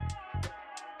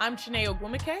I'm Shanae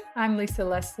Ogwumike. I'm Lisa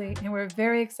Leslie, and we're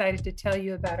very excited to tell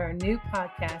you about our new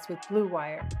podcast with Blue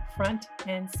Wire, Front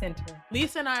and Center.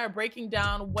 Lisa and I are breaking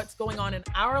down what's going on in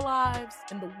our lives,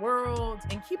 in the world,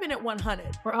 and keeping it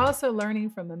 100. We're also learning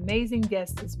from amazing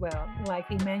guests as well, like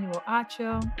Emmanuel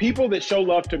Acho. People that show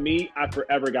love to me, I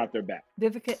forever got their back.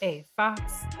 Vivica A.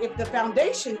 Fox. If the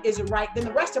foundation isn't right, then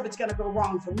the rest of it's going to go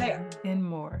wrong from there. And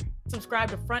more. Subscribe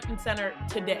to Front and Center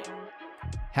today.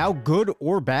 How good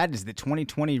or bad is the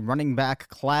 2020 running back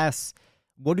class?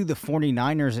 What do the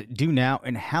 49ers do now?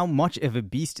 And how much of a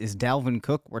beast is Dalvin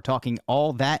Cook? We're talking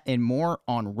all that and more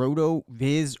on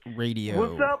RotoViz Radio.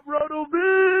 What's up,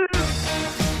 RotoViz?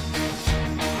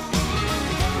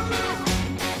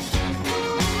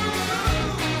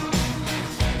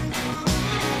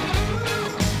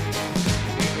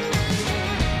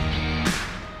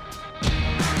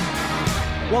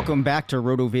 Welcome back to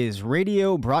RotoViz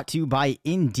Radio, brought to you by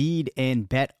Indeed and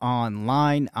Bet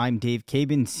Online. I'm Dave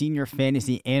Cabin, Senior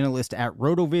Fantasy Analyst at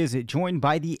RotoViz, joined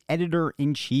by the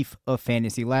Editor-in-Chief of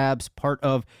Fantasy Labs, part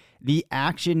of the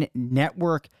Action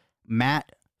Network,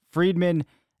 Matt Friedman.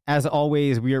 As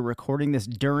always, we are recording this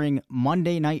during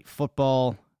Monday Night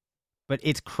Football, but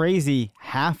it's crazy.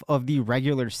 Half of the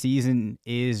regular season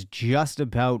is just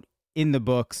about in the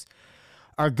books.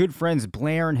 Our good friends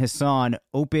Blair and Hassan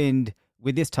opened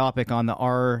with this topic on the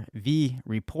RV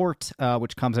Report,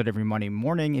 which comes out every Monday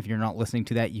morning. If you're not listening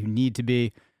to that, you need to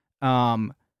be.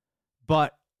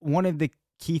 But one of the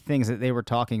key things that they were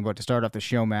talking about to start off the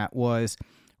show, Matt, was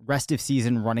rest of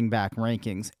season running back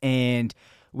rankings. And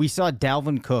we saw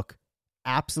Dalvin Cook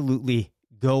absolutely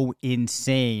go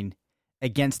insane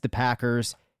against the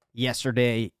Packers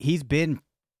yesterday. He's been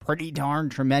pretty darn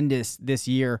tremendous this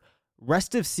year.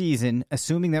 Rest of season,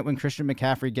 assuming that when Christian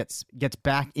McCaffrey gets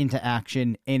back into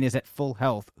action and is at full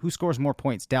health, who scores more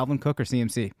points, Dalvin Cook or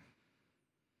CMC?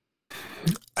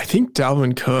 I think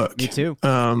Dalvin Cook. Me too.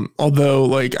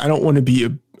 Although, I don't want to be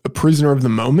a prisoner of the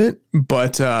moment,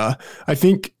 but I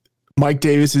think Mike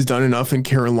Davis has done enough in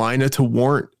Carolina to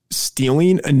warrant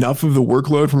stealing enough of the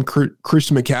workload from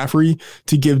Christian McCaffrey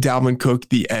to give Dalvin Cook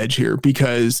the edge here,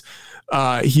 because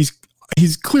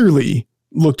he's clearly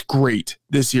looked great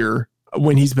this year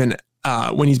when he's been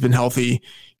healthy.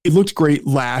 He looked great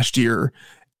last year,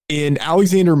 and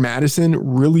Alexander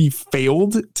Mattison really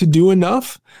failed to do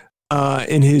enough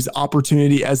in his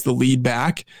opportunity as the lead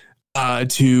back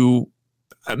to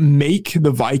make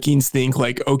the Vikings think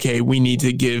okay, we need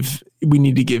to give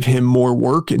him more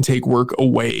work and take work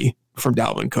away from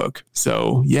Dalvin Cook.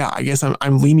 So yeah, I guess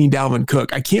I'm leaning Dalvin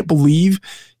Cook. I can't believe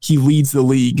he leads the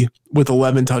league with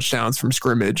 11 touchdowns from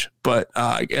scrimmage, but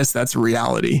I guess that's a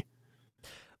reality.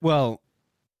 Well,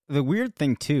 the weird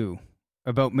thing too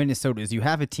about Minnesota is you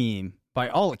have a team, by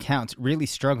all accounts, really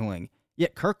struggling.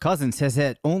 Yet Kirk Cousins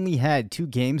has only had 2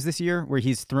 games this year where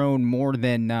he's thrown more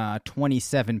than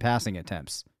 27 passing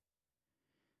attempts.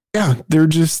 Yeah,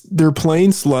 they're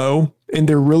playing slow and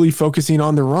they're really focusing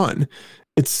on the run.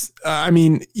 It's,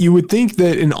 you would think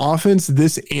that an offense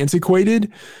this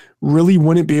antiquated really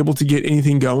wouldn't be able to get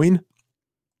anything going.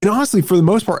 And honestly, for the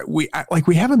most part, we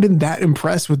haven't been that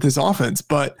impressed with this offense,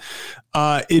 but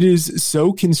it is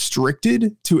so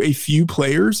constricted to a few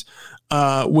players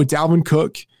with Dalvin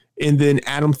Cook and then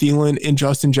Adam Thielen and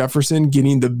Justin Jefferson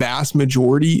getting the vast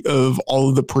majority of all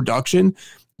of the production,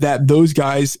 that those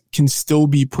guys can still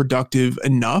be productive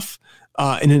enough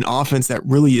in an offense that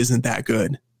really isn't that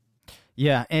good.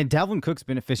 Yeah, and Dalvin Cook's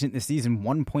been efficient this season,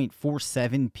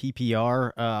 1.47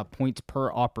 PPR points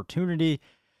per opportunity,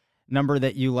 number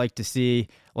that you like to see.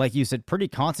 Like you said, pretty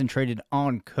concentrated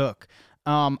on Cook.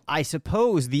 I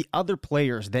suppose the other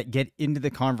players that get into the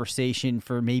conversation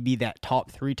for maybe that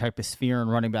top 3 type of sphere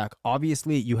and running back,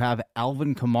 obviously you have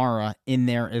Alvin Kamara in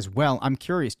there as well. I'm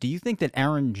curious, do you think that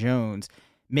Aaron Jones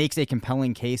makes a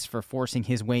compelling case for forcing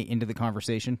his way into the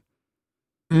conversation?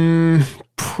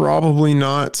 Probably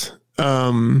not.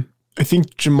 I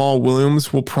think Jamal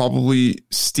Williams will probably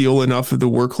steal enough of the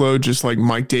workload, just like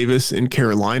Mike Davis in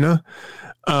Carolina.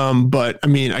 But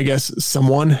I guess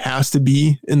someone has to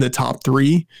be in the top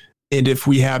 3. And if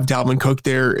we have Dalvin Cook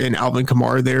there and Alvin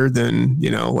Kamara there, then,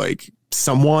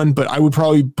 someone, but I would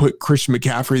probably put Christian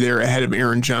McCaffrey there ahead of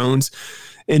Aaron Jones.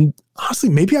 And honestly,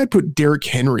 maybe I'd put Derrick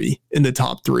Henry in the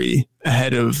top 3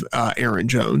 ahead of Aaron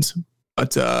Jones.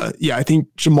 But I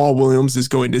think Jamal Williams is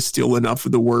going to steal enough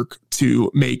of the work to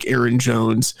make Aaron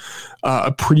Jones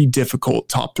a pretty difficult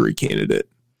top 3 candidate.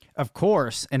 Of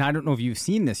course, and I don't know if you've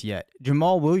seen this yet,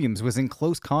 Jamal Williams was in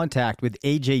close contact with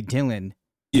A.J. Dillon,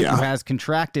 who has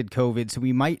contracted COVID, so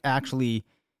we might actually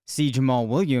see Jamal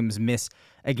Williams miss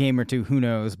a game or two, who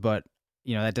knows, but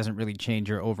that doesn't really change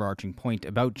your overarching point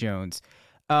about Jones.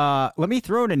 Let me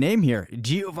throw in a name here.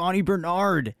 Giovanni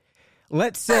Bernard.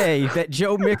 Let's say that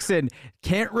Joe Mixon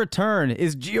can't return.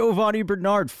 Is Giovanni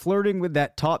Bernard flirting with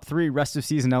that top 3 rest of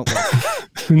season outlook?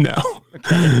 No,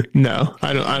 no,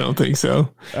 I don't think so.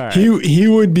 All right. He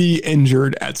would be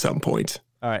injured at some point.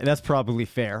 All right, that's probably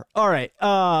fair. All right,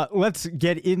 let's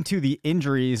get into the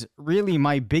injuries. Really,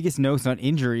 my biggest notes on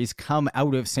injuries come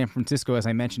out of San Francisco, as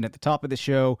I mentioned at the top of the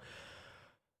show.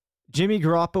 Jimmy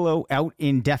Garoppolo out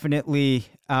indefinitely.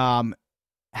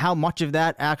 How much of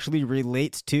that actually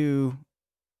relates to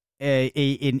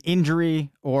an injury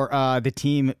or the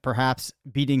team perhaps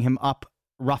beating him up,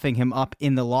 roughing him up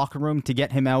in the locker room to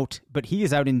get him out? But he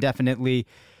is out indefinitely.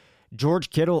 George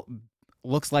Kittle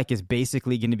looks like is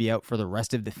basically going to be out for the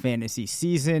rest of the fantasy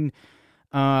season.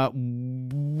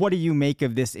 What do you make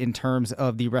of this in terms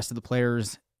of the rest of the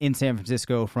players in San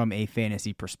Francisco from a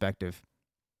fantasy perspective?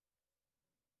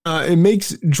 It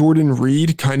makes Jordan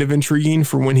Reed kind of intriguing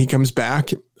for when he comes back,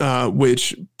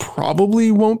 which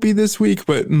probably won't be this week,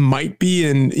 but might be.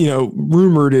 And,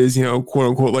 rumored is, quote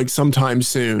unquote, like sometime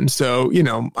soon. So,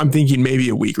 I'm thinking maybe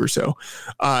a week or so.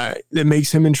 That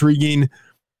makes him intriguing.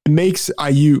 It makes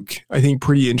Ayuk, I think,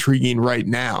 pretty intriguing right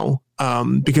now,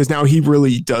 because now he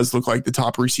really does look like the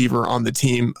top receiver on the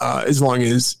team, as long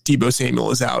as Deebo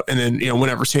Samuel is out. And then,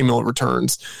 whenever Samuel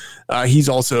returns, he's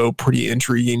also pretty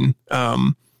intriguing.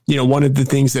 One of the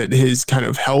things that has kind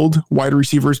of held wide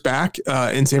receivers back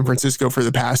in San Francisco for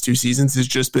the past 2 seasons has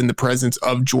just been the presence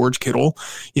of George Kittle,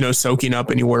 soaking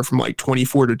up anywhere from like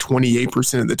 24 to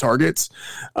 28% of the targets.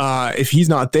 If he's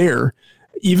not there,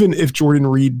 even if Jordan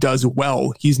Reed does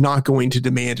well, he's not going to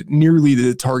demand nearly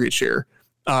the target share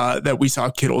that we saw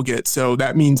Kittle get. So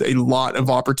that means a lot of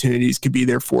opportunities could be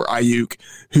there for Ayuk,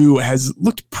 who has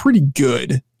looked pretty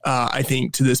good, I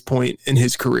think, to this point in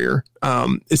his career,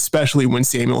 especially when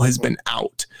Samuel has been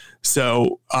out.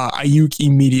 So Ayuk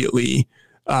immediately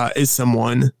is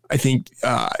someone I think,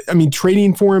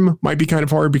 trading for him might be kind of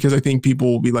hard because I think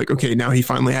people will be like, okay, now he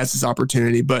finally has his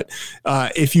opportunity. But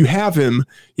if you have him,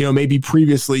 maybe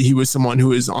previously he was someone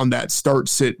who is on that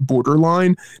start-sit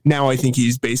borderline. Now I think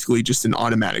he's basically just an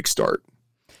automatic start.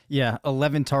 Yeah,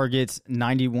 11 targets,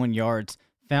 91 yards.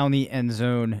 Found the end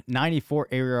zone, 94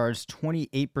 air yards,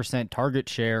 28% target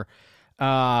share.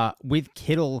 With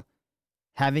Kittle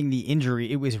having the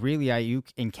injury, it was really Ayuk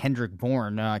and Kendrick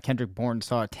Bourne. Kendrick Bourne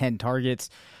saw 10 targets.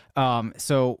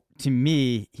 So to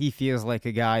me, he feels like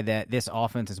a guy that this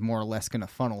offense is more or less going to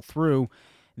funnel through.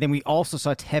 Then we also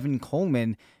saw Tevin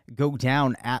Coleman go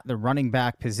down at the running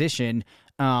back position.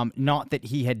 Not that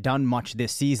he had done much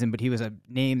this season, but he was a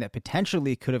name that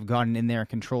potentially could have gotten in there and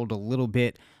controlled a little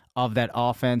bit of that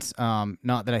offense.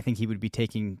 Not that I think he would be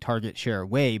taking target share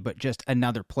away, but just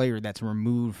another player that's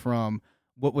removed from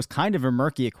what was kind of a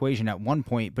murky equation at one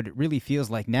point, but it really feels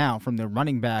like now from the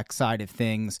running back side of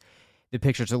things, the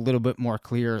picture's a little bit more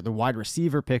clear. The wide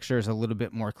receiver picture is a little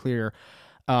bit more clear.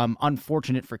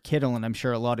 Unfortunate for Kittle, and I'm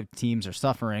sure a lot of teams are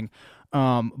suffering.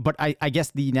 But I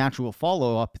guess the natural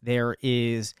follow-up there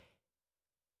is,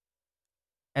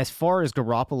 as far as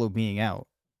Garoppolo being out,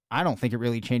 I don't think it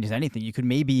really changes anything. You could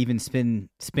maybe even spin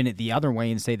it the other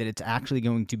way and say that it's actually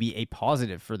going to be a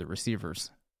positive for the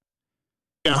receivers.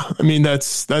 Yeah, I mean,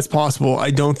 that's possible.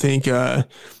 I don't think the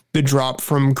drop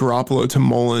from Garoppolo to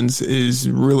Mullins is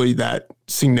really that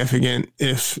significant,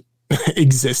 if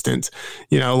existent.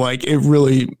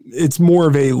 It's more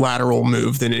of a lateral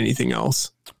move than anything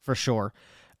else. For sure.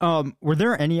 Were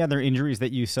there any other injuries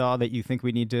that you saw that you think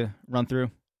we need to run through?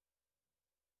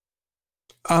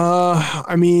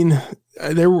 I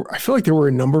feel like there were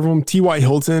a number of them. T.Y.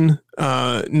 Hilton,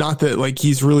 not that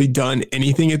he's really done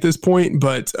anything at this point,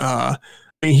 but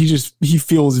he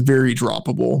feels very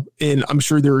droppable, and I'm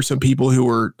sure there are some people who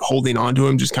are holding on to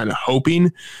him, just kind of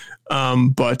hoping. I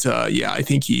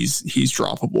think he's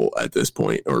droppable at this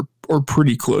point, or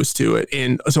pretty close to it.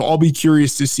 And so I'll be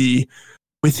curious to see,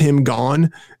 with him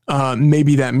gone,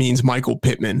 maybe that means Michael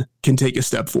Pittman can take a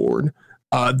step forward.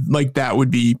 That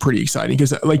would be pretty exciting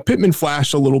because Pittman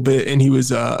flashed a little bit and he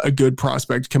was a good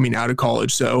prospect coming out of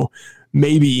college. So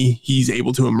maybe he's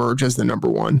able to emerge as the number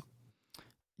one.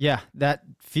 Yeah, that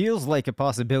feels like a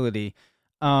possibility.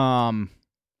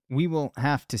 We will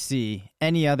have to see.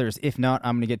 Any others? If not,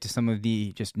 I'm going to get to some of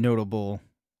the just notable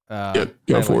go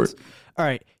for it. All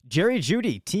right. Jerry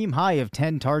Jeudy, team high of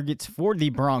 10 targets for the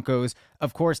Broncos.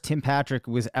 Of course, Tim Patrick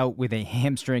was out with a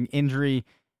hamstring injury.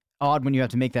 Odd when you have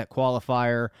to make that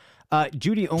qualifier.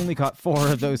 Jeudy only caught 4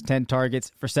 of those 10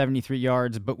 targets for 73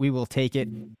 yards, but we will take it.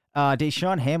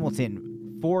 Deshaun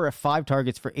Hamilton, 4 of 5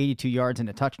 targets for 82 yards and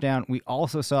a touchdown. We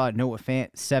also saw Noah Fant,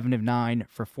 7 of 9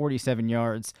 for 47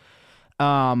 yards.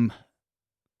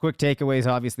 quick takeaways,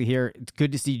 obviously, here. It's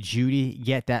good to see Judy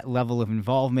get that level of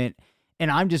involvement. And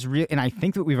I'm just and I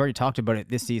think that we've already talked about it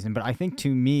this season, but I think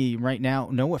to me right now,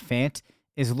 Noah Fant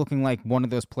is looking like one of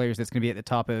those players that's going to be at the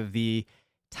top of the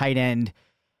tight end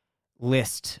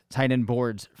list, tight end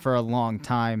boards for a long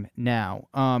time now.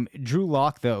 Drew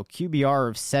Lock, though, QBR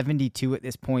of 72 at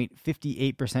this point,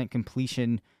 58%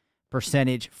 completion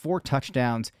percentage, 4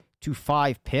 touchdowns to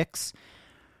 5 picks.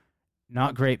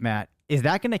 Not great, Matt. Is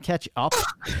that going to catch up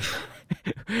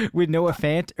with Noah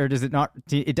Fant, or does it not?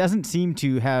 It doesn't seem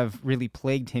to have really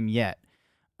plagued him yet.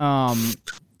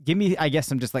 Give me, I guess,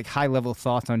 some just like high level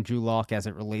thoughts on Drew Lock as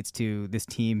it relates to this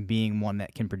team being one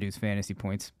that can produce fantasy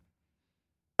points.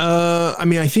 I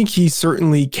mean, I think he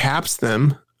certainly caps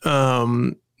them.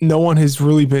 No one has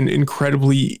really been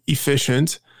incredibly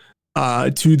efficient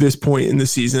to this point in the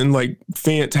season. Like,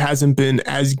 Fant hasn't been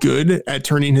as good at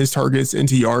turning his targets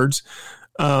into yards.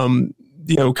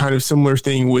 Kind of similar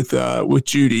thing with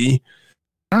Judy.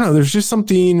 I don't know. There's just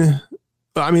something.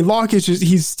 I mean, Locke is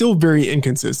he's still very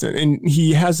inconsistent, and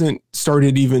he hasn't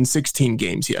started even 16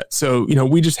 games yet. So,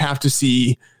 we just have to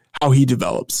see how he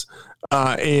develops,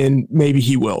 and maybe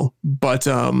he will. But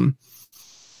the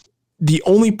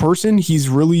only person he's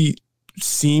really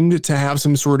seemed to have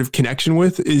some sort of connection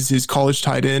with is his college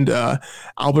tight end,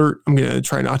 Albert. I'm going to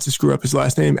try not to screw up his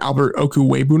last name, Albert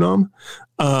Okuwebunam.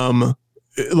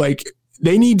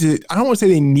 They need to, I don't want to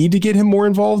say they need to get him more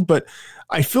involved, but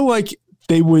I feel like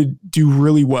they would do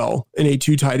really well in a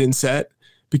 2 tight end set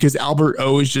because Albert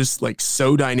O is just like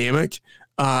so dynamic.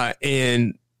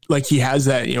 And like he has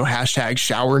that, hashtag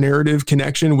shower narrative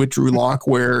connection with Drew Lock,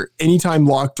 where anytime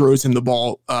Lock throws him the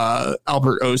ball,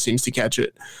 Albert O seems to catch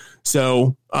it.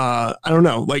 So I don't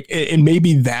know, and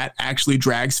maybe that actually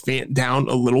drags Fant down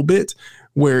a little bit,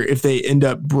 where if they end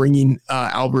up bringing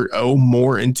Albert O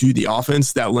more into the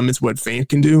offense, that limits what Fant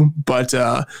can do. But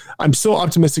I'm still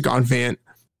optimistic on Fant,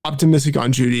 optimistic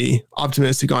on Judy,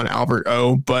 optimistic on Albert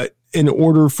O. But in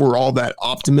order for all that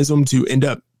optimism to end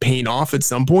up paying off at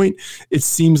some point, it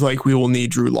seems like we will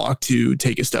need Drew Lock to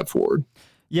take a step forward.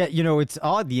 Yeah, it's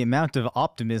odd the amount of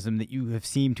optimism that you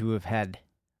seem to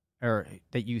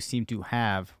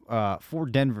have for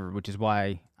Denver, which is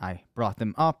why I brought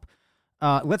them up.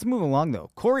 Let's move along,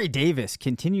 though. Corey Davis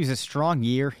continues a strong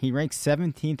year. He ranks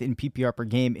 17th in PPR per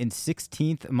game and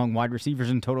 16th among wide receivers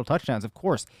in total touchdowns. Of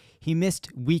course, he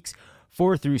missed weeks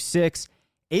 4 through 6.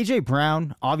 A.J.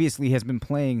 Brown obviously has been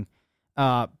playing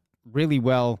really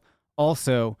well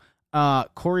also.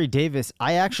 Corey Davis,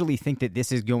 I actually think that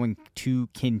this is going to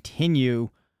continue.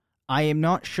 I am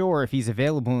not sure if he's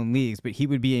available in leagues, but he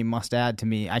would be a must-add to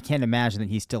me. I can't imagine that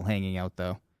he's still hanging out,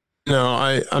 though.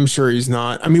 No, I'm sure he's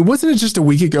not. I mean, wasn't it just a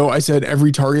week ago I said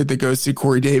every target that goes to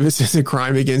Corey Davis is a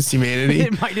crime against humanity?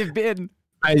 It might have been.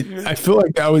 I feel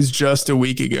like that was just a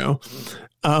week ago.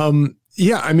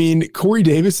 Yeah, I mean, Corey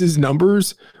Davis's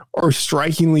numbers are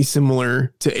strikingly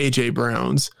similar to AJ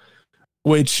Brown's,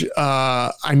 which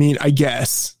I mean, I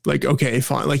guess okay,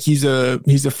 fine. He's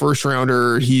a first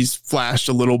rounder. He's flashed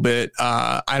a little bit.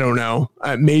 I don't know.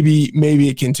 Maybe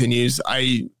it continues.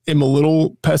 I am a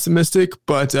little pessimistic,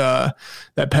 but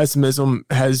that pessimism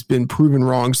has been proven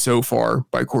wrong so far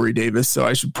by Corey Davis. So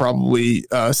I should probably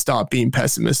stop being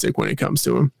pessimistic when it comes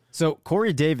to him. So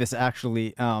Corey Davis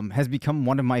actually has become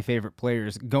one of my favorite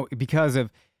players because of,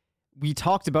 we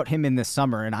talked about him in the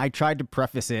summer, and I tried to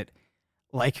preface it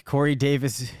like Corey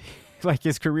Davis, like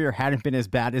his career hadn't been as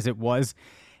bad as it was.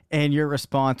 And your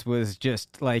response was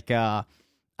just like,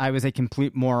 I was a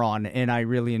complete moron, and I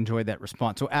really enjoyed that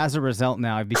response. So as a result,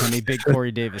 now I've become a big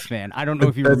Corey Davis fan. I don't know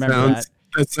if you remember that.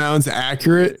 That sounds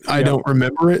accurate. Yeah. I don't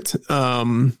remember it.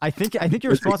 I think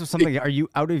your response was something like, "Are you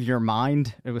out of your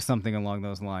mind?" It was something along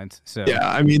those lines. So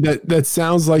yeah, I mean that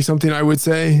sounds like something I would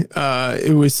say.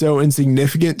 It was so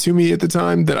insignificant to me at the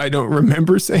time that I don't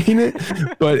remember saying it,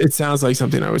 but it sounds like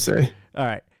something I would say. All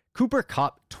right. Cooper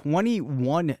Kupp,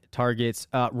 21 targets.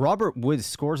 Robert Woods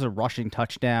scores a rushing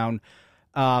touchdown.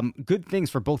 Good things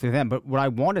for both of them. But what I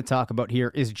want to talk about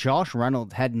here is Josh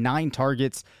Reynolds had 9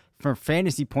 targets for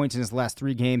fantasy points in his last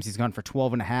 3 games. He's gone for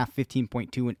 12.5,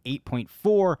 15.2, and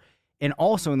 8.4. And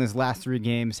also in his last 3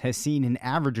 games has seen an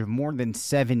average of more than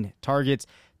 7 targets.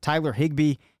 Tyler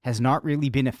Higbee has not really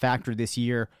been a factor this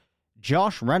year.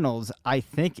 Josh Reynolds, I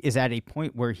think, is at a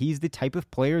point where he's the type of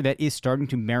player that is starting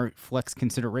to merit flex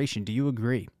consideration. Do you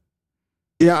agree?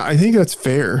 Yeah, I think that's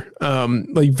fair.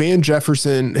 Van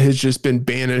Jefferson has just been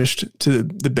banished to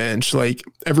the bench,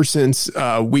 ever since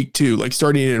week 2,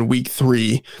 starting in week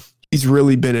 3, he's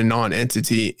really been a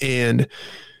non-entity. And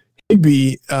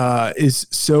Higbee is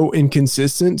so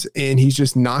inconsistent, and he's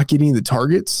just not getting the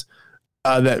targets.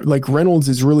 that like Reynolds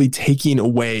is really taking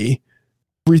away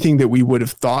everything that we would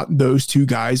have thought those two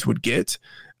guys would get.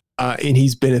 And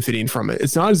he's benefiting from it.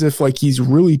 It's not as if like he's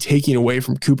really taking away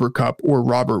from Cooper Kupp or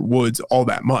Robert Woods all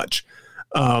that much.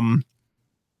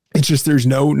 It's just there's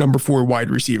no number 4 wide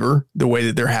receiver the way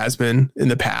that there has been in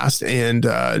the past, and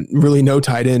really no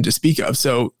tight end to speak of.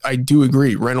 So I do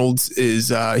agree. Reynolds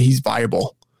is he's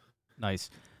viable. Nice.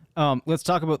 Let's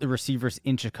talk about the receivers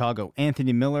in Chicago.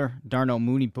 Anthony Miller, Darnell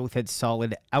Mooney both had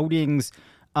solid outings.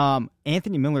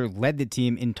 Anthony Miller led the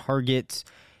team in targets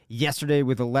yesterday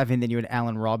with 11. Then you had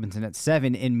Allen Robinson at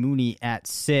 7 and Mooney at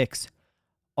 6.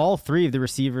 All 3 of the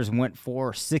receivers went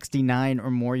for 69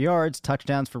 or more yards,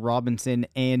 touchdowns for Robinson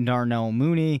and Darnell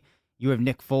Mooney. You have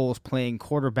Nick Foles playing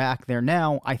quarterback there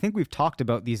now. I think we've talked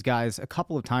about these guys a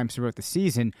couple of times throughout the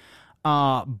season.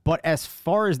 But as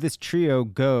far as this trio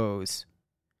goes,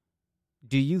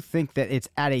 do you think that it's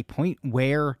at a point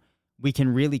where we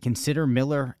can really consider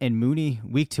Miller and Mooney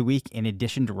week to week in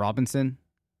addition to Robinson?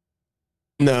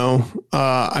 No,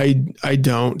 I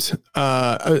don't.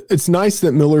 It's nice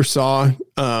that Miller saw,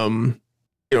 kind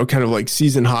of like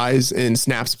season highs in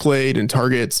snaps played and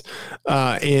targets.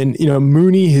 And,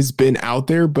 Mooney has been out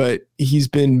there, but he's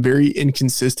been very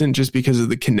inconsistent just because of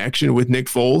the connection with Nick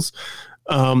Foles.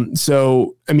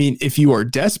 So, I mean, if you are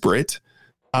desperate,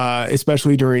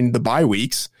 especially during the bye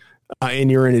weeks, and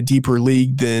you're in a deeper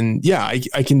league, then yeah,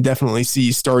 I can definitely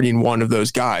see starting one of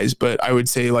those guys. But I would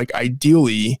say like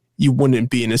ideally you wouldn't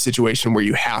be in a situation where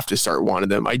you have to start one of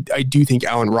them. I do think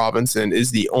Allen Robinson is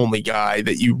the only guy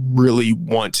that you really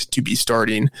want to be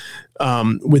starting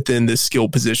within the skill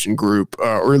position group,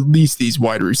 or at least these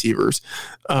wide receivers.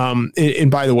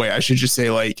 And by the way, I should just say,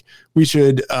 like, we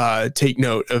should take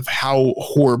note of how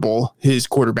horrible his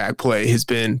quarterback play has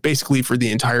been basically for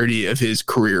the entirety of his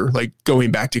career, like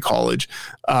going back to college.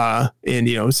 And,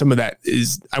 some of that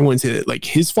is, I wouldn't say that like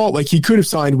his fault. Like he could have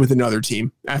signed with another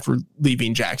team after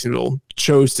leaving Jacksonville,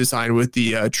 chose to sign with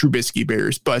the Trubisky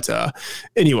Bears. But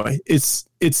anyway, it's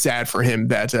sad for him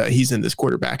that he's in this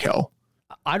quarterback hell.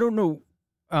 I don't know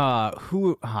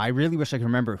who. I really wish I could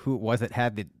remember who it was that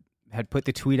had put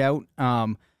the tweet out.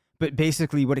 But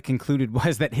basically, what it concluded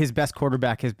was that his best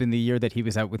quarterback has been the year that he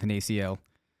was out with an ACL,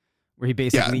 where he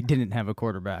basically didn't have a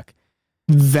quarterback.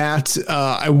 That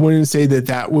I wouldn't say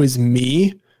that was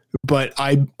me, but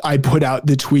I put out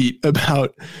the tweet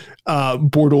about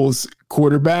Bortles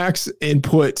quarterbacks and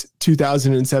put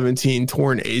 2017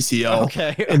 torn ACL.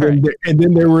 Okay, and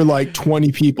then there were like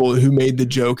 20 people who made the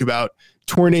joke about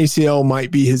torn ACL might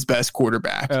be his best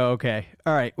quarterback. Oh, okay.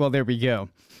 All right. Well, there we go.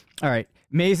 All right.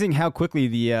 Amazing how quickly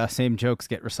the same jokes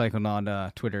get recycled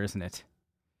on Twitter, isn't it?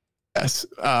 Yes.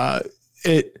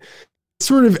 It's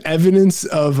sort of evidence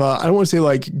of, I don't want to say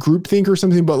like groupthink or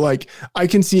something, but like I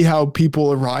can see how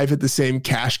people arrive at the same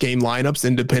cash game lineups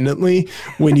independently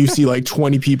when you see like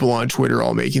 20 people on Twitter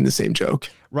all making the same joke.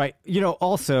 Right.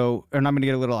 Also, and I'm going to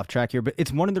get a little off track here, but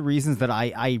it's one of the reasons that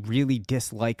I really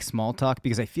dislike small talk,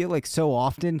 because I feel like so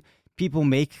often people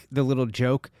make the little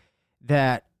joke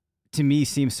that to me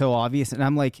seems so obvious. And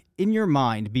I'm like, in your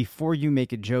mind, before you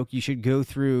make a joke, you should go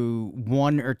through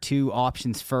 1 or 2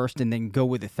 options first and then go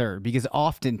with the third, because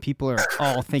often people are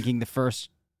all thinking the first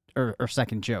or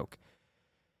second joke.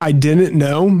 I didn't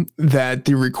know that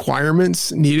the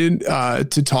requirements needed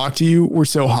to talk to you were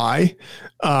so high.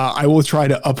 I will try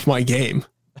to up my game.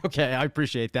 Okay, I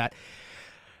appreciate that.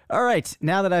 All right,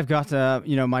 now that I've got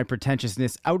my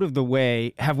pretentiousness out of the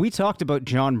way, have we talked about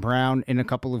John Brown in a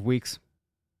couple of weeks?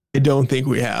 I don't think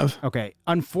we have. Okay.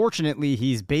 Unfortunately,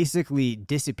 he's basically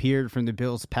disappeared from the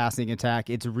Bills' passing attack.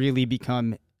 It's really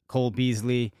become Cole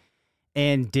Beasley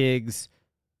and Diggs.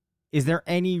 Is there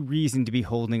any reason to be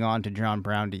holding on to John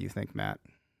Brown, do you think, Matt?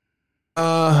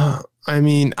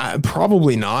 Probably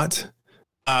not.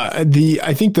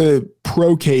 I think the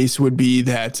pro case would be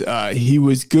that he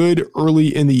was good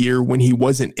early in the year when he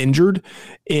wasn't injured,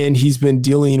 and he's been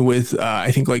dealing with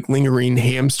I think like lingering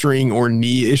hamstring or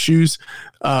knee issues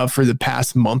for the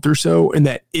past month or so, and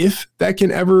that if that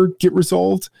can ever get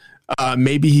resolved,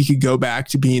 maybe he could go back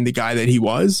to being the guy that he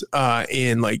was,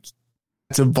 and like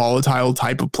it's a volatile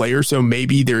type of player. So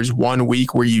maybe there's 1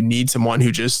 week where you need someone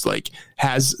who just like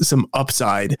has some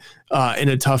upside in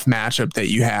a tough matchup that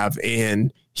you have,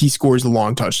 and he scores a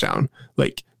long touchdown.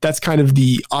 Like that's kind of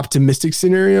the optimistic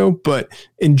scenario, but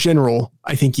in general,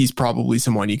 I think he's probably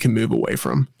someone you can move away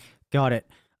from. Got it.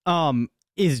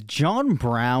 Is John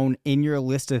Brown in your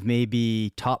list of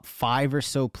maybe top 5 or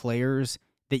so players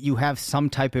that you have some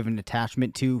type of an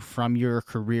attachment to from your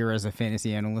career as a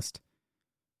fantasy analyst?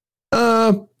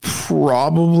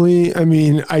 Probably. I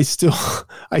mean, I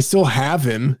still have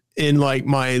him in like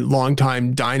my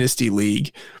longtime dynasty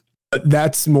league, but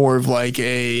that's more of like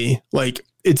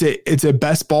it's a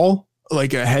best ball,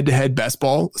 like a head-to-head best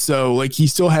ball. So like he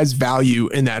still has value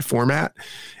in that format,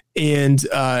 and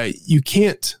you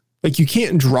can't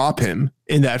drop him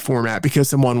in that format because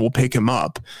someone will pick him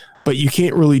up, but you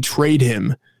can't really trade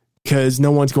him because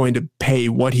no one's going to pay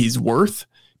what he's worth,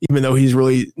 even though he's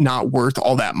really not worth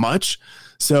all that much.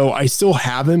 So I still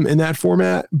have him in that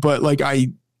format, but like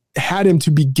I had him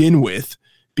to begin with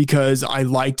because I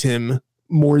liked him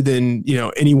more than,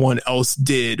 anyone else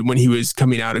did when he was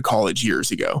coming out of college years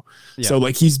ago. Yeah. So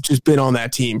like he's just been on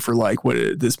that team for like what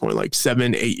at this point, like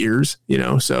 7-8 years,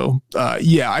 So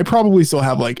I probably still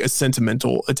have like a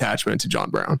sentimental attachment to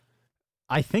John Brown.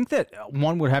 I think that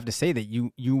one would have to say that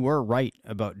you were right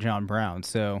about John Brown.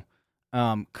 So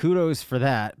kudos for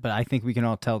that, but I think we can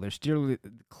all tell there's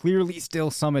clearly still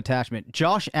some attachment.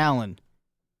 Josh Allen,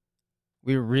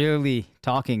 we're really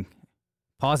talking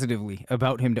positively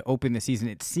about him to open the season.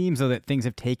 It seems though that things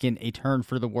have taken a turn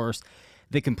for the worse.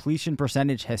 The completion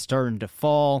percentage has started to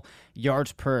fall.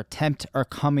 Yards per attempt are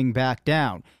coming back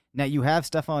down. Now you have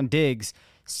Stephon Diggs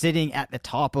sitting at the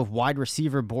top of wide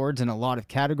receiver boards in a lot of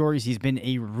categories. He's been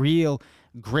a real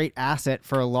great asset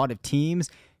for a lot of teams.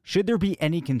 Should there be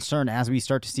any concern as we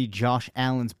start to see Josh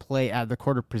Allen's play at the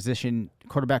quarterback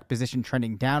position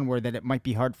trending downward that it might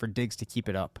be hard for Diggs to keep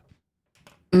it up?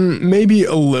 Maybe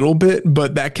a little bit,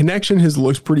 but that connection has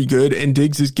looked pretty good, and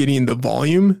Diggs is getting the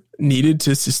volume needed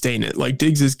to sustain it. Like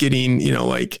Diggs is getting,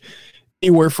 like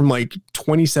anywhere from like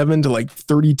 27 to like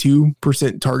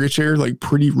 32% target share, like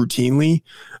pretty routinely.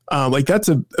 Like that's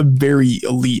a very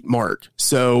elite mark.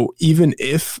 So even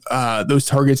if those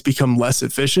targets become less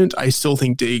efficient, I still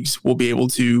think Diggs will be able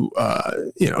to,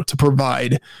 to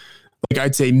provide, like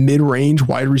I'd say mid-range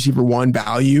wide receiver one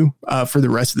value for the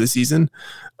rest of the season.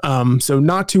 So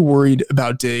not too worried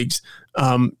about Diggs.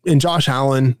 And Josh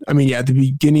Allen, I mean, yeah, the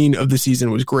beginning of the season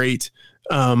was great.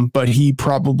 But he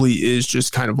probably is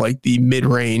just kind of like the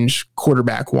mid-range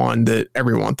quarterback one that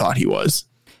everyone thought he was.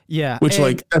 Yeah. Which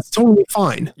like, that's totally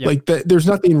fine. Yep. Like there's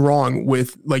nothing wrong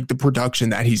with like the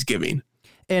production that he's giving.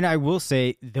 And I will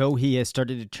say, though he has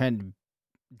started to trend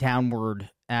downward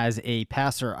as a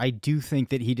passer, I do think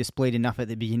that he displayed enough at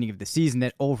the beginning of the season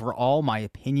that overall my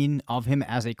opinion of him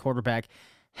as a quarterback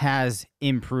has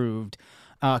improved.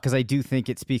 Because I do think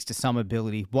it speaks to some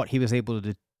ability, what he was able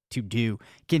to do.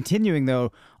 Continuing,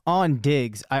 though, on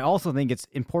Diggs, I also think it's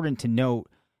important to note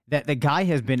that the guy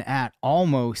has been at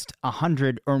almost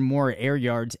 100 or more air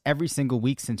yards every single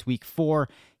week since week 4.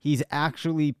 He's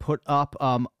actually put up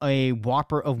a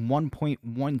whopper of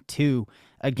 1.12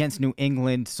 against New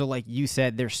England. So like you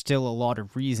said, there's still a lot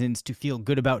of reasons to feel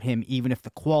good about him, even if the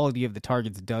quality of the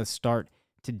targets does start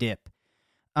to dip.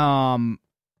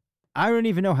 I don't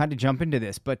even know how to jump into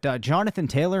this, but Jonathan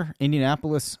Taylor,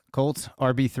 Indianapolis Colts,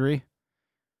 RB3?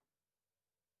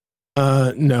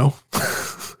 No.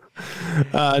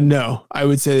 No, I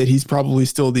would say that he's probably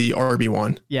still the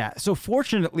RB1. Yeah, so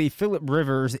fortunately, Phillip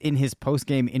Rivers, in his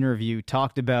post-game interview,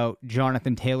 talked about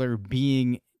Jonathan Taylor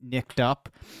being nicked up,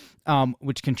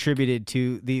 which contributed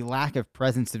to the lack of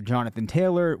presence of Jonathan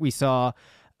Taylor. We saw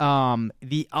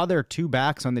the other two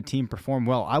backs on the team perform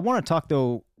well. I want to talk,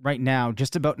 though, right now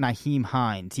just about Nyheim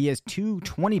Hines. He has 2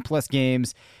 20-plus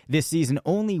games this season,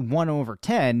 only 1 over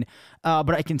 10,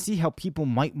 but I can see how people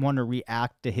might want to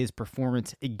react to his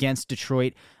performance against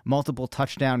Detroit. Multiple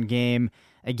touchdown game,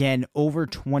 again, over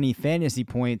 20 fantasy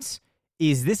points.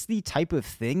 Is this the type of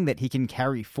thing that he can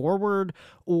carry forward,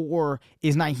 or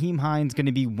is Nyheim Hines going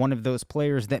to be one of those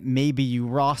players that maybe you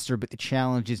roster, but the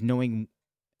challenge is knowing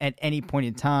at any point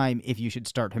in time if you should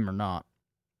start him or not?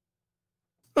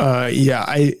 Yeah,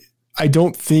 I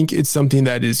don't think it's something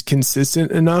that is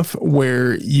consistent enough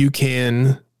where you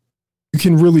can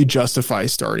really justify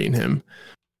starting him.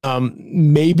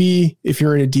 Maybe if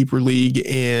you're in a deeper league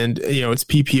and it's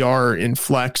PPR and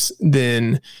flex,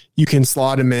 then you can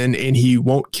slot him in and he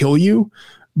won't kill you.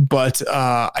 But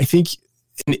I think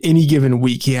in any given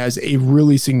week he has a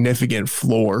really significant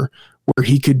floor where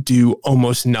he could do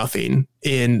almost nothing.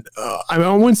 And I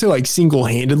wouldn't say like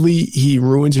single-handedly he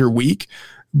ruins your week,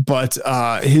 but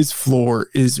his floor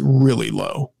is really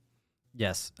low.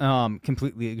 Yes,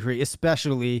 completely agree,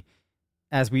 especially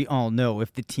as we all know,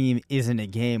 if the team is in a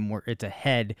game where it's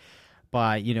ahead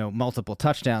by, multiple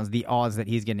touchdowns, the odds that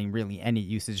he's getting really any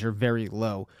usage are very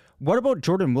low. What about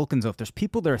Jordan Wilkins, though? If there's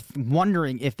people that are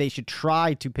wondering if they should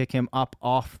try to pick him up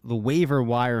off the waiver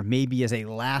wire, maybe as a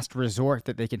last resort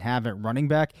that they can have at running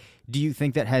back, do you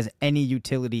think that has any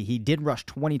utility? He did rush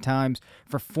 20 times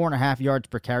for 4.5 yards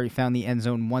per carry, found the end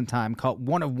zone one time, caught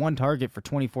one of one target for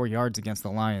 24 yards against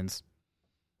the Lions.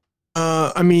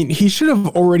 He should have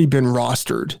already been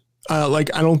rostered. I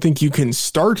don't think you can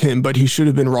start him, but he should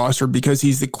have been rostered because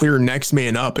he's the clear next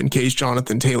man up in case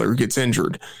Jonathan Taylor gets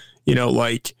injured.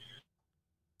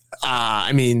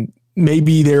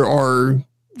 Maybe there are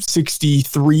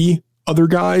 63 other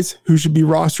guys who should be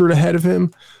rostered ahead of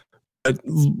him. But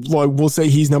we'll say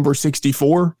he's number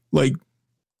 64.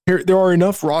 There are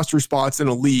enough roster spots in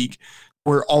a league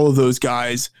where all of those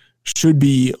guys should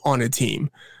be on a team.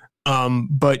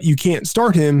 But you can't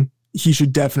start him. He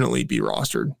should definitely be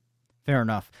rostered. Fair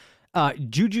enough.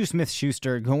 Juju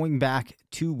Smith-Schuster, going back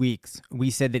 2 weeks, we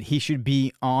said that he should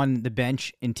be on the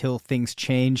bench until things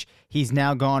change. He's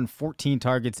now gone 14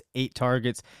 targets, 8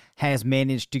 targets, has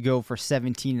managed to go for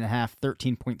 17.5,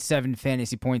 13.7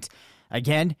 fantasy points.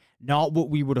 Again, not what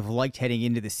we would have liked heading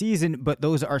into the season, but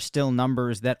those are still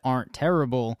numbers that aren't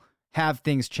terrible. Have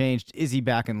things changed? Is he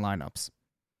back in lineups?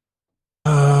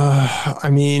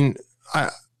 I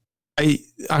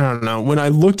don't know. When I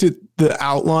looked at the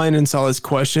outline and saw this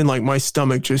question, my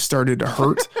stomach just started to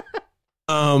hurt.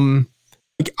 I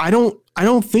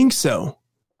don't think so.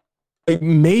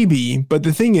 Maybe, but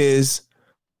the thing is,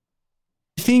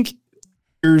 I think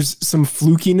there's some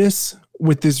flukiness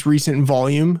with this recent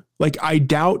volume. I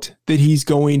doubt that he's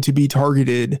going to be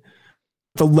targeted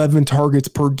with 11 targets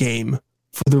per game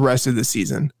for the rest of the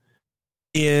season.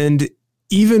 And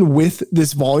even with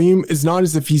this volume, it's not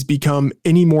as if he's become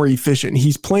any more efficient.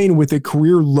 He's playing with a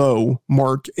career low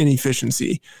mark in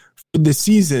efficiency. For the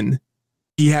season,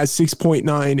 he has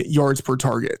 6.9 yards per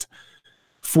target.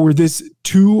 For this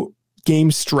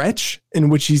 2-game stretch in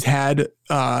which he's had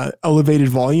elevated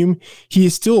volume, he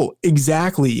is still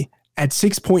exactly at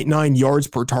 6.9 yards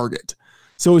per target.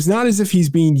 So it's not as if he's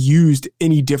being used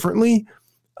any differently.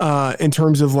 In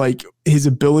terms of his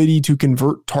ability to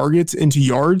convert targets into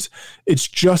yards, it's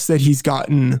just that he's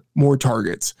gotten more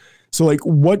targets. So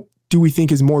what do we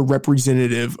think is more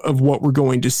representative of what we're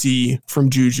going to see from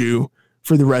Juju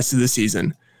for the rest of the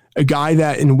season? A guy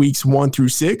that in weeks 1 through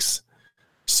 6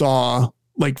 saw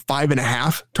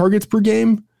 5.5 targets per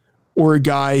game, or a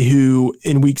guy who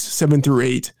in weeks 7 through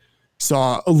 8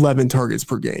 saw 11 targets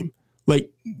per game?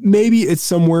 Maybe it's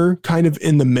somewhere kind of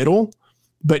in the middle.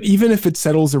 But even if it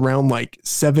settles around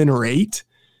 7 or 8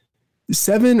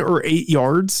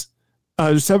 yards,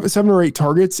 7 or 8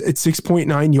 targets at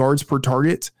 6.9 yards per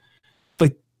target,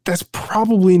 that's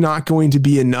probably not going to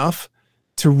be enough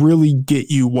to really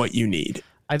get you what you need.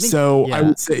 I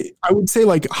would say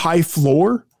high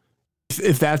floor,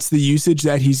 if that's the usage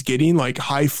that he's getting,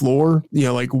 high floor,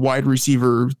 wide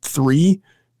receiver 3,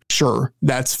 sure,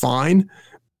 that's fine.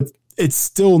 But it's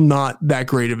still not that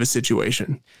great of a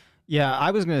situation. Yeah,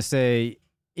 I was going to say,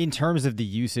 in terms of the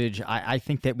usage, I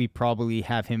think that we probably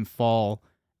have him fall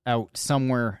out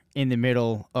somewhere in the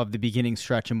middle of the beginning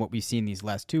stretch and what we've seen these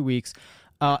last 2 weeks.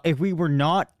 If we were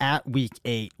not at week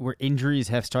 8, where injuries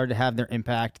have started to have their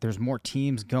impact, there's more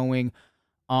teams going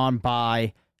on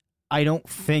by, I don't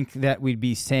think that we'd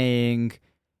be saying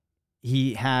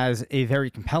he has a very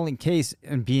compelling case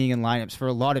in being in lineups for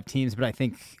a lot of teams, but I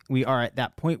think we are at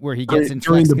that point where he gets in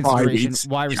flex consideration,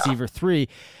 wide receiver 3,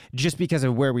 just because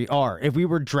of where we are. If we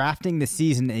were drafting the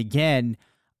season again,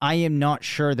 I am not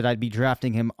sure that I'd be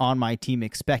drafting him on my team,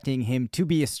 expecting him to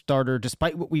be a starter,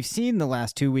 despite what we've seen the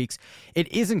last 2 weeks.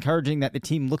 It is encouraging that the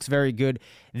team looks very good.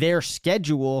 Their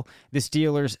schedule, the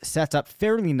Steelers, sets up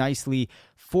fairly nicely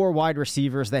for wide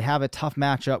receivers. They have a tough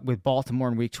matchup with Baltimore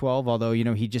in week 12, although,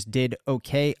 he just did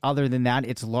okay. Other than that,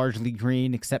 it's largely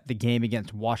green, except the game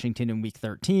against Washington in week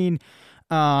 13.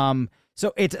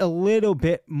 So it's a little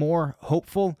bit more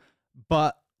hopeful,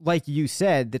 but like you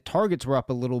said, the targets were up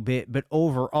a little bit, but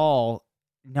overall,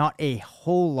 not a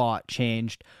whole lot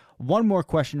changed. One more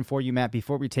question for you, Matt,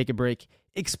 before we take a break.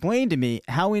 Explain to me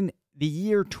how in the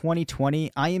year 2020,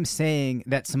 I am saying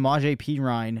that Samaje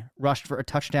Perine rushed for a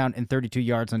touchdown and 32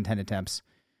 yards on 10 attempts.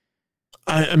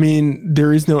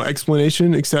 There is no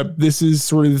explanation, except this is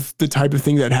sort of the type of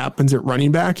thing that happens at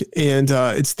running back, and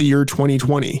it's the year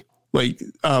 2020.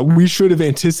 We should have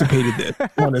anticipated this,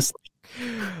 honestly.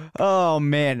 Oh,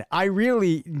 man. I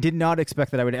really did not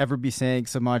expect that I would ever be saying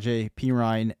Samaje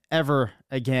Perine ever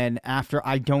again after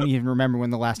I don't even remember when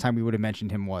the last time we would have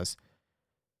mentioned him was.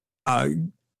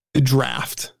 The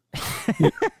draft.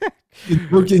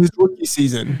 his rookie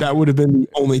season, that would have been the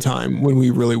only time when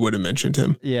we really would have mentioned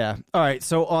him. Yeah. All right.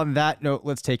 So on that note,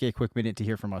 let's take a quick minute to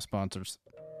hear from our sponsors.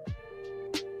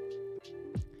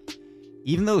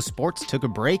 Even though sports took a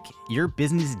break, your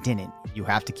business didn't. You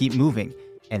have to keep moving.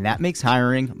 And that makes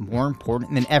hiring more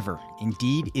important than ever.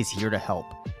 Indeed is here to help.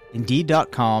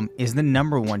 Indeed.com is the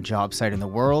 #1 job site in the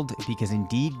world because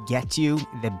Indeed gets you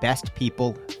the best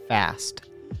people fast.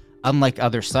 Unlike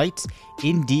other sites,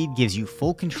 Indeed gives you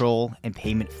full control and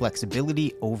payment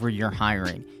flexibility over your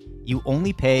hiring. You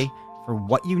only pay for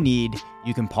what you need,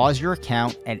 you can pause your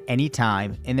account at any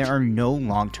time, and there are no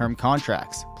long-term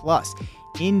contracts. Plus,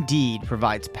 Indeed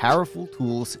provides powerful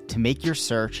tools to make your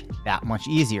search that much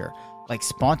easier, like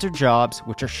sponsored jobs,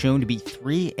 which are shown to be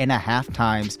 3.5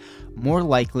 times more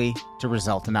likely to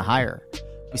result in a hire.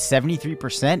 With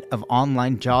 73% of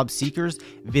online job seekers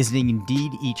visiting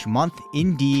Indeed each month,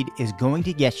 Indeed is going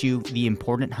to get you the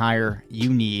important hire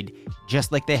you need,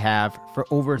 just like they have for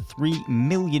over 3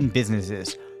 million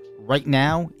businesses. Right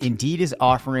now, Indeed is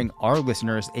offering our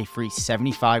listeners a free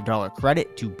 $75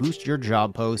 credit to boost your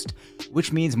job post,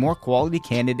 which means more quality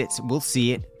candidates will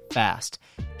see it fast.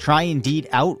 Try Indeed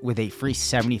out with a free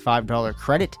 $75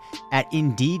 credit at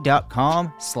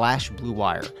Indeed.com/Blue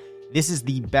Wire. This is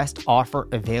the best offer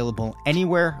available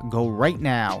anywhere. Go right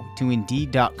now to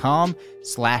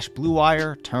Indeed.com/Blue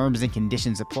Wire. Terms and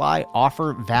conditions apply.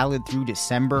 Offer valid through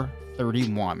December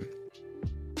 31.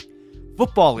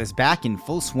 Football is back in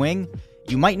full swing.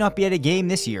 You might not be at a game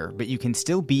this year, but you can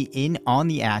still be in on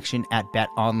the action at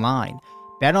BetOnline.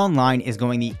 BetOnline is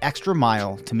going the extra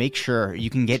mile to make sure you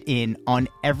can get in on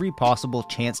every possible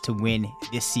chance to win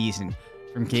this season.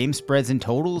 From game spreads and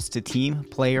totals to team,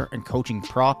 player, and coaching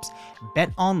props,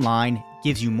 BetOnline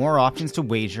gives you more options to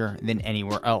wager than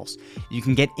anywhere else. You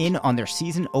can get in on their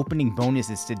season opening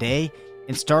bonuses today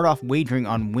and start off wagering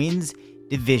on wins,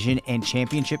 division, and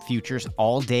championship futures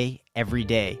all day, every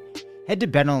day. Head to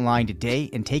BetOnline today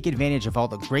and take advantage of all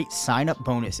the great sign-up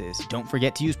bonuses. Don't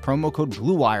forget to use promo code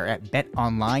BlueWire at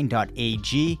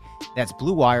betonline.ag. That's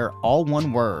BlueWire, all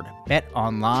one word.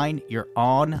 BetOnline, your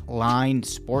online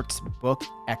sportsbook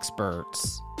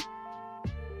experts.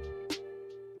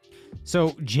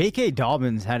 So J.K.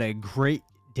 Dobbins had a great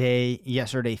day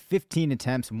yesterday. 15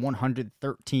 attempts,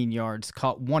 113 yards,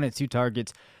 caught 1 and 2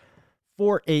 targets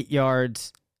for 8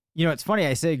 yards. You know, it's funny,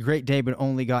 I say great day, but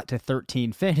only got to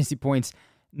 13 fantasy points.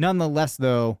 Nonetheless,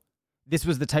 though, this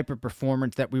was the type of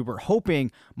performance that we were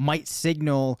hoping might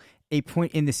signal a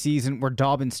point in the season where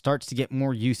Dobbins starts to get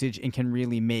more usage and can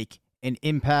really make an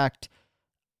impact.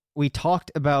 We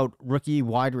talked about rookie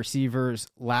wide receivers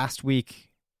last week,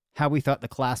 how we thought the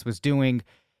class was doing.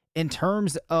 In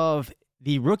terms of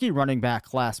the rookie running back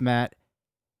class, Matt,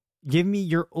 give me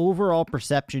your overall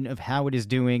perception of how it is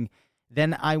doing.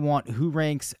 Then I want who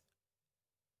ranks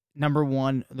number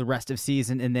 1 the rest of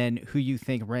season, and then who you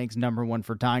think ranks number 1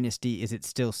 for Dynasty. Is it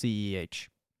still CEH?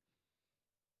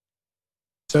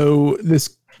 So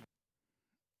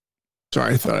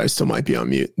sorry, I thought I still might be on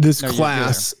mute. This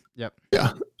class, yep.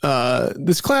 Yeah.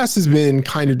 This class has been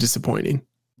kind of disappointing.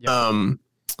 Yep.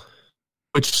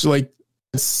 Which, like,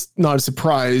 it's not a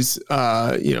surprise,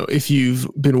 if you've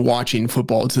been watching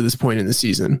football to this point in the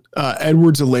season.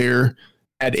 Edwards-Helaire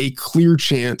had a clear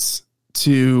chance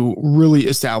to really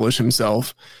establish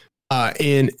himself.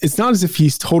 And it's not as if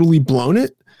he's totally blown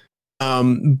it,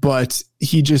 but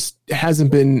he just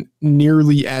hasn't been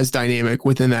nearly as dynamic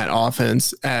within that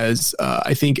offense as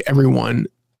I think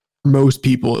most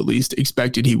people at least,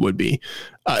 expected he would be,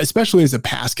 especially as a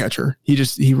pass catcher.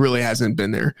 He really hasn't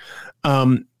been there.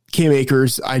 Cam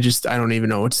Akers, I don't even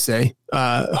know what to say.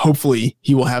 Hopefully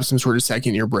he will have some sort of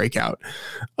second year breakout.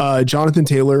 Jonathan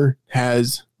Taylor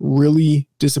has really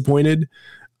disappointed.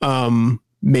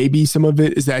 Maybe some of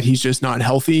it is that he's just not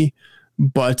healthy,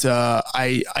 but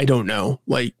I don't know.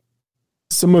 Like,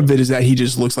 some of it is that he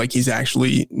just looks like he's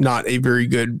actually not a very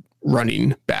good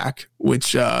running back,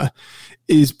 which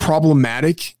is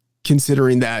problematic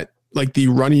considering that, like, the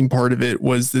running part of it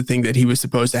was the thing that he was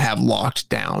supposed to have locked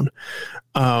down.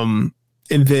 And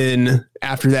then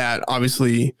after that,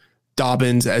 obviously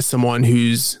Dobbins, as someone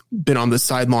who's been on the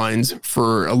sidelines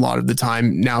for a lot of the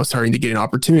time, now starting to get an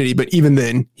opportunity. But even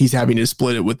then, he's having to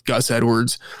split it with Gus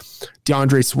Edwards,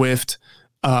 DeAndre Swift.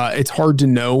 It's hard to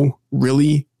know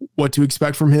really what to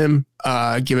expect from him,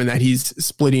 given that he's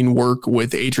splitting work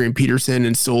with Adrian Peterson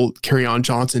and still Kerryon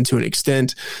Johnson to an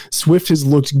extent. Swift has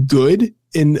looked good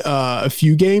in a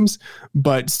few games,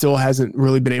 but still hasn't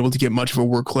really been able to get much of a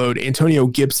workload. Antonio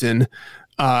Gibson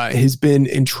has been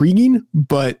intriguing,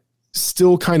 but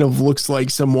still kind of looks like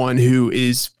someone who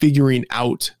is figuring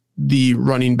out the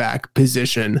running back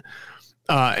position.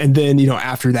 And then,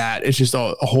 after that, it's just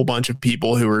a whole bunch of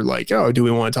people who are like, oh, do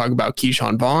we want to talk about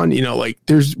Keyshawn Vaughn? Like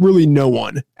there's really no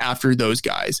one after those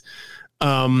guys.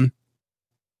 Of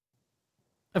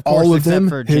course, all of except them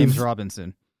for James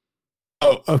Robinson.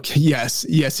 Oh, okay. Yes.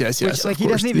 Which, like, he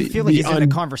doesn't even feel like he's in a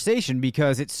conversation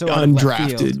because it's so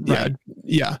undrafted. Right.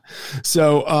 Yeah.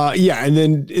 So,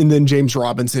 and then James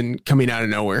Robinson coming out of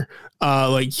nowhere.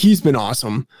 Like he's been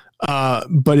awesome.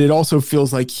 But it also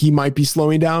feels like he might be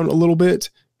slowing down a little bit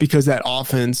because that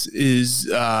offense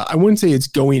is, I wouldn't say it's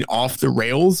going off the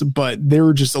rails, but there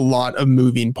are just a lot of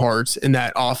moving parts and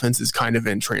that offense is kind of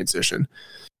in transition.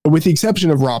 With the exception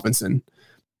of Robinson,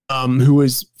 who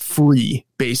was free,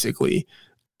 basically.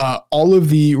 All of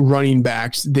the running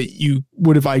backs that you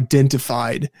would have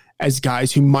identified as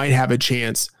guys who might have a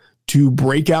chance to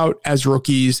break out as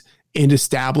rookies and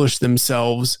establish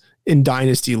themselves in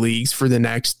dynasty leagues for the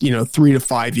next, 3 to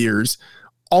 5 years,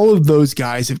 all of those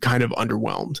guys have kind of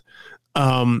underwhelmed.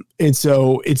 And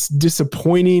so it's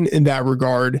disappointing in that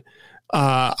regard.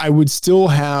 I would still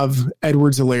have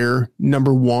Edwards-Helaire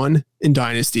number 1 in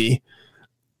dynasty.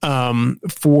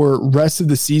 For rest of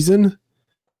the season,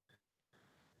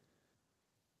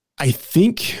 I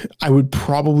think I would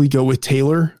probably go with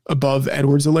Taylor above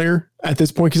Edwards-Helaire at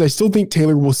this point because I still think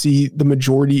Taylor will see the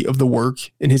majority of the work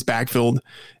in his backfield,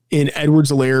 and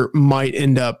Edwards-Helaire might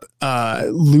end up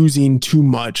losing too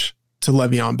much to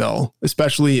Le'Veon Bell,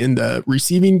 especially in the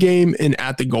receiving game and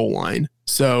at the goal line.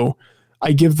 So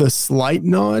I give the slight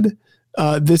nod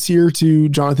this year to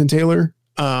Jonathan Taylor.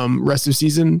 Rest of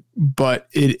season, but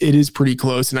it is pretty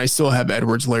close, and I still have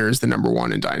Edwards-Helaire as the number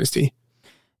 1 in dynasty.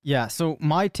 Yeah, so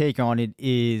my take on it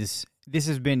is this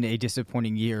has been a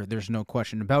disappointing year. There's no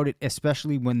question about it,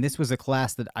 especially when this was a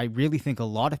class that I really think a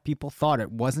lot of people thought,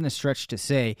 it wasn't a stretch to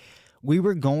say, we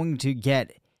were going to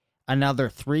get another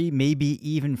 3, maybe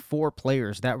even 4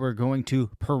 players that were going to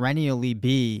perennially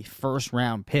be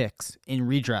first-round picks in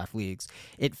redraft leagues.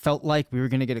 It felt like we were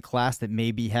going to get a class that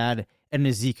maybe had an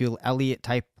Ezekiel Elliott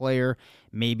type player,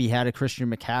 maybe had a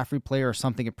Christian McCaffrey player or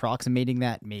something approximating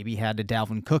that, maybe had a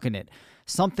Dalvin Cook in it,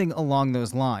 something along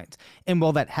those lines. And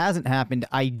while that hasn't happened,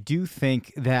 I do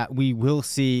think that we will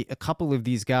see a couple of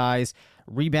these guys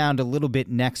rebound a little bit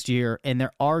next year, and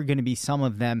there are going to be some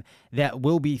of them that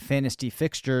will be fantasy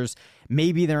fixtures.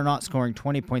 Maybe they're not scoring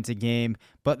 20 points a game,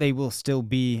 but they will still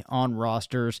be on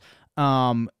rosters.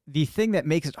 The thing that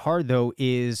makes it hard, though,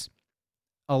 is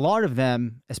a lot of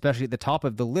them, especially at the top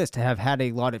of the list, have had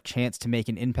a lot of chance to make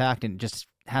an impact and just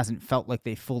hasn't felt like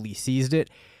they fully seized it.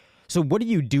 So what do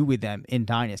you do with them in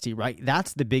Dynasty, right?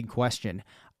 That's the big question.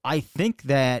 I think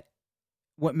that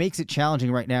what makes it challenging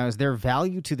right now is their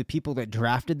value to the people that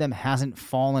drafted them hasn't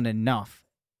fallen enough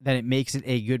that it makes it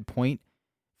a good point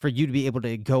for you to be able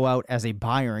to go out as a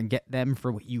buyer and get them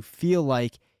for what you feel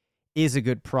like is a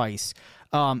good price.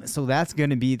 So that's going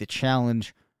to be the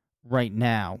challenge right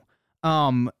now.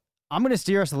 I'm going to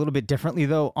steer us a little bit differently,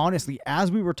 though. Honestly,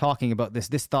 as we were talking about this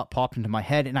thought popped into my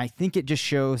head, and I think it just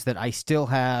shows that I still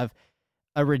have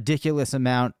a ridiculous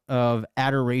amount of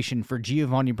adoration for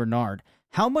Giovanni Bernard.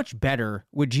 How much better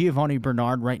would Giovanni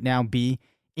Bernard right now be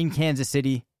in Kansas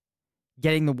City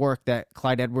getting the work that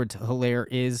Clyde Edwards-Helaire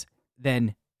is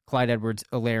than Clyde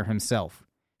Edwards-Helaire himself?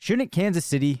 Shouldn't Kansas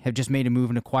City have just made a move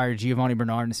and acquired Giovanni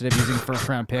Bernard instead of using a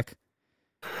first-round pick?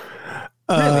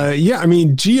 Really? Yeah, I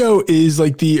mean, Gio is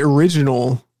like the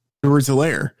original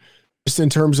Edwards-Helaire, just in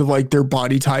terms of like their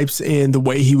body types and the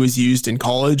way he was used in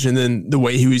college and then the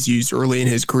way he was used early in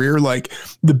his career. Like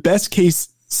the best case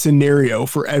scenario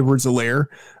for Edwards-Helaire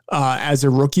as a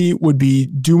rookie would be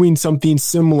doing something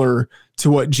similar to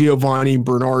what Giovanni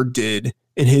Bernard did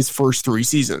in his first 3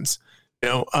 seasons.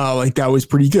 Like that was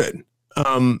pretty good.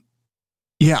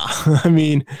 Yeah, I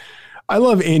mean, I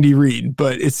love Andy Reid,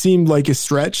 but it seemed like a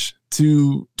stretch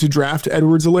to draft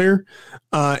Edwards-Helaire.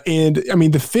 And I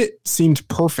mean, the fit seemed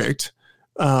perfect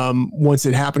once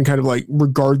it happened, kind of like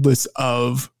regardless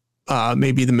of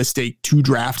maybe the mistake to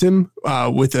draft him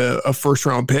with a first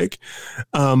round pick.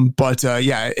 But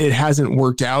it hasn't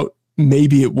worked out.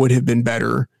 Maybe it would have been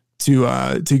better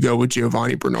to go with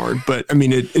Giovanni Bernard. But I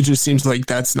mean, it just seems like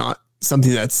that's not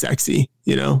something that's sexy,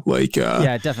 like,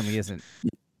 yeah, it definitely isn't.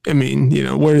 I mean,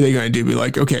 what are they going to do? Be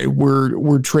like, okay,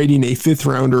 we're trading a 5th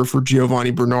rounder for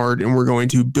Giovanni Bernard and we're going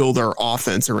to build our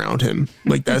offense around him.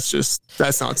 Like that's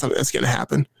not something that's going to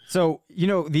happen. So,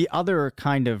 the other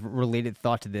kind of related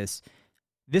thought to this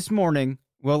morning,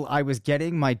 well, I was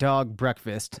getting my dog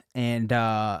breakfast and,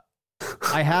 I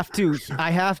have to.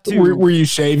 Were you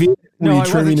shaving? No, I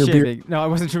wasn't shaving. No, I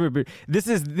wasn't trimming your beard. This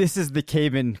is the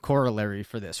Caban corollary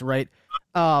for this, right?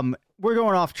 we're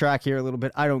going off track here a little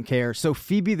bit. I don't care. So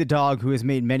Phoebe the dog, who has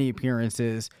made many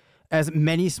appearances, as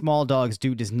many small dogs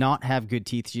do, does not have good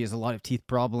teeth. She has a lot of teeth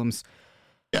problems.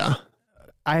 Yeah.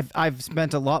 I've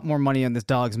spent a lot more money on this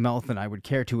dog's mouth than I would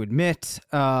care to admit,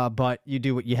 but you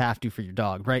do what you have to for your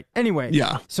dog, right? Anyway,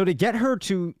 yeah. So to get her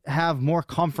to have more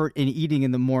comfort in eating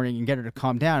in the morning and get her to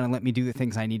calm down and let me do the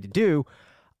things I need to do,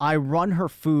 I run her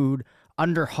food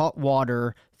under hot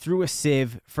water through a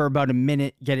sieve for about a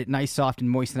minute, get it nice, soft, and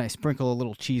moist, and I sprinkle a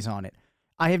little cheese on it.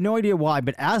 I have no idea why,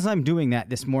 but as I'm doing that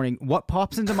this morning, what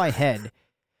pops into my head,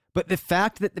 but the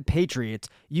fact that the Patriots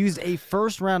used a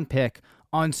first-round pick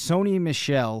on Sony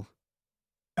Michel.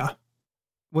 Yeah.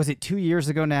 Was it 2 years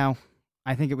ago now?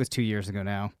 I think it was 2 years ago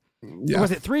now. Yeah. Or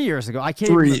was it 3 years ago? I can't.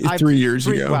 3 years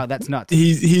ago. Wow, that's nuts.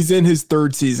 He's in his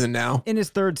third season now. In his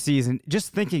third season,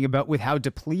 just thinking about with how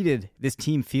depleted this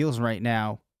team feels right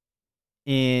now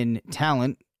in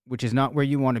talent, which is not where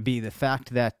you want to be. The fact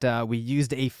that we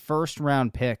used a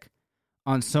first-round pick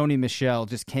on Sony Michel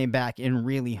just came back and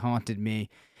really haunted me.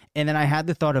 And then I had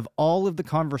the thought of all of the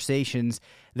conversations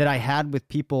that I had with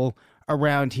people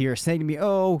around here saying to me,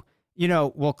 oh,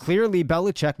 well, clearly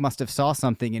Belichick must have saw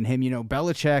something in him.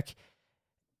 Belichick,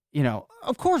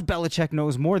 of course Belichick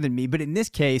knows more than me. But in this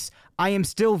case, I am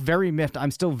still very miffed.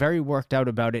 I'm still very worked out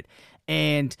about it.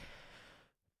 And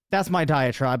that's my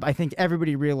diatribe. I think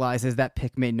everybody realizes that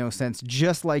pick made no sense.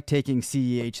 Just like taking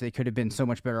CEH, they could have been so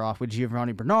much better off with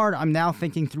Giovanni Bernard. I'm now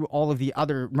thinking through all of the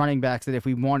other running backs that if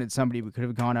we wanted somebody, we could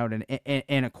have gone out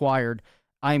and acquired.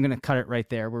 I'm going to cut it right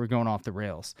there. We're going off the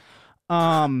rails.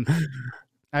 I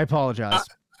apologize.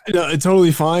 No, it's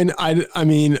totally fine. I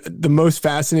mean, the most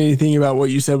fascinating thing about what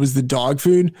you said was the dog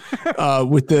food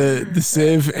with the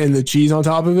sieve and the cheese on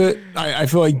top of it. I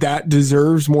feel like that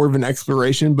deserves more of an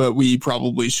exploration, but we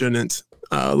probably shouldn't.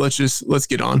 Let's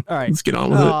get on. All right. Let's get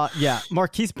on with it. Yeah.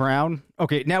 Marquise Brown.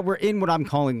 Okay. Now we're in what I'm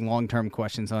calling long-term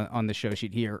questions on the show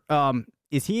sheet here.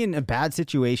 Is he in a bad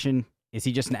situation? Is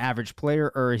he just an average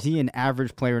player, or is he an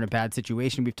average player in a bad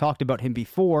situation? We've talked about him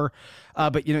before,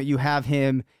 but you have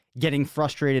him getting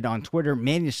frustrated on Twitter,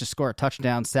 managed to score a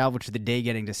touchdown, salvage the day,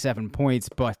 getting to 7 points.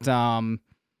 But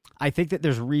I think that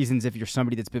there's reasons, if you're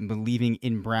somebody that's been believing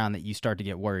in Brown, that you start to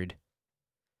get worried.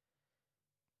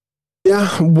 Yeah.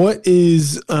 What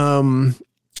is so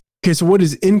what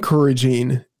is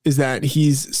encouraging is that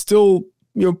he's still,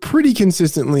 pretty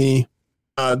consistently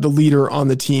the leader on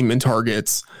the team in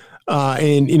targets.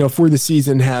 And, for the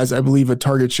season has, I believe, a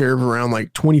target share of around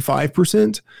like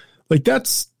 25%. Like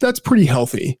that's pretty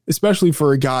healthy, especially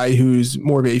for a guy who's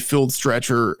more of a field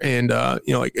stretcher and,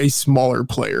 like a smaller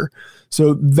player.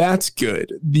 So that's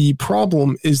good. The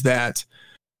problem is that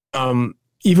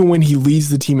even when he leads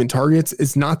the team in targets,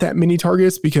 it's not that many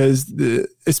targets because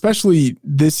especially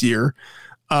this year,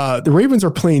 the Ravens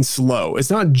are playing slow. It's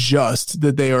not just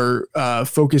that they are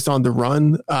focused on the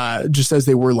run, just as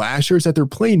they were last year. It's that they're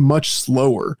playing much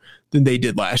slower than they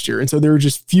did last year. And so there are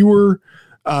just fewer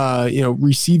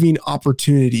receiving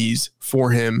opportunities for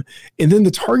him. And then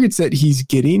the targets that he's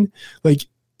getting, like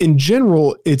in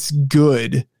general, it's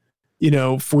good,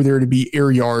 for there to be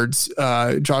air yards.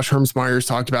 Josh Hermsmeyer's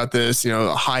talked about this,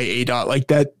 a high ADOT, like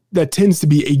that tends to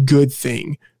be a good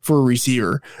thing for a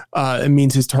receiver. It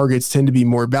means his targets tend to be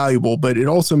more valuable, but it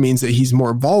also means that he's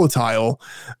more volatile.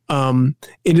 And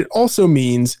it also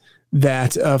means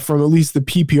that from at least the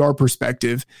PPR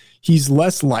perspective, he's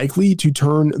less likely to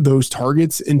turn those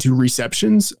targets into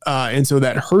receptions. And so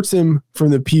that hurts him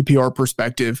from the PPR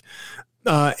perspective.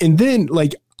 And then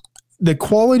like the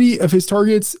quality of his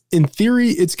targets, in theory,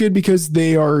 it's good because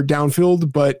they are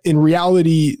downfield, but in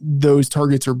reality, those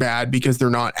targets are bad because they're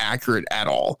not accurate at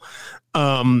all.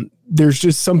 There's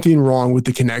just something wrong with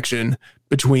the connection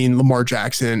between Lamar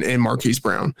Jackson and Marquise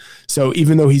Brown. So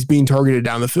even though he's being targeted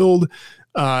down the field,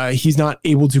 he's not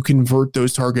able to convert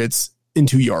those targets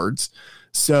into yards.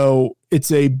 So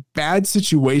it's a bad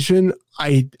situation.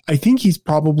 I think he's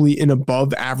probably an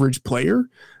above average player,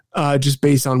 just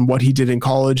based on what he did in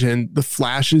college and the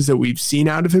flashes that we've seen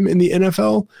out of him in the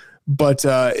NFL. But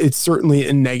it's certainly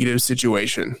a negative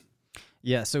situation.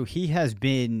 Yeah, so he has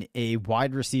been a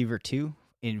wide receiver 2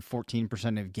 in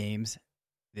 14% of games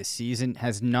this season,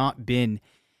 has not been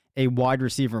a wide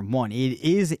receiver 1. It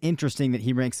is interesting that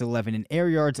he ranks 11 in air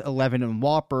yards, 11 in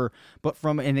Whopper, but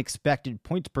from an expected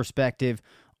points perspective,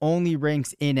 only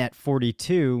ranks in at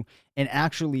 42 and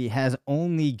actually has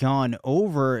only gone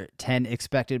over 10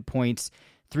 expected points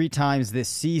 3 times this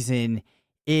season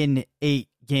in 8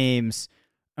 games.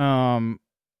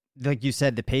 Like you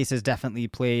said, the pace has definitely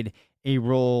played a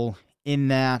role in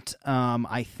that.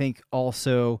 I think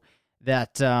also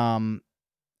that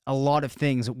a lot of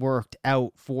things worked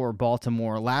out for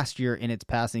Baltimore last year in its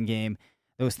passing game.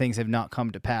 Those things have not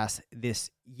come to pass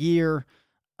this year.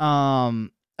 All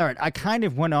right, I kind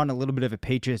of went on a little bit of a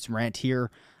Patriots rant here.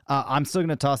 I'm still going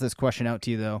to toss this question out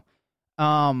to you, though.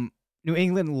 New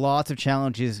England, lots of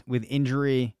challenges with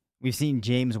injury. We've seen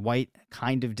James White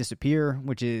kind of disappear,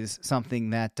 which is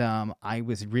something that I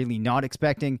was really not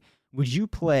expecting. Would you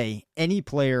play any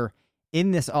player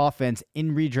in this offense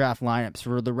in redraft lineups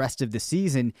for the rest of the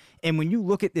season? And when you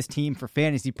look at this team for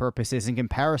fantasy purposes in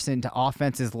comparison to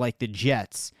offenses like the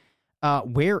Jets,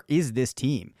 where is this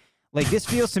team? Like, this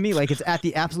feels to me like it's at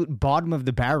the absolute bottom of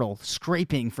the barrel,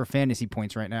 scraping for fantasy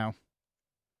points right now.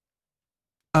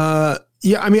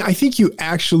 Yeah, I mean, I think you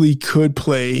actually could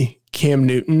play Cam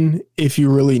Newton if you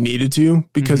really needed to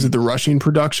because of the rushing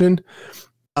production.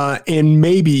 And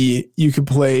maybe you could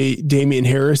play Damian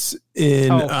Harris in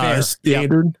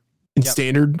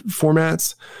standard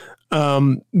formats.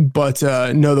 But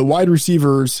no, the wide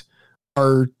receivers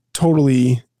are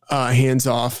totally hands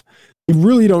off. We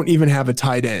really don't even have a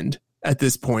tight end at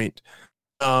this point.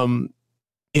 James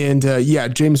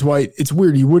White, it's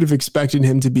weird. You would have expected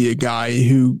him to be a guy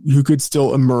who could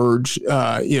still emerge,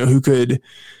 who could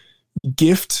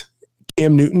gift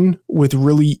Cam Newton with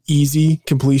really easy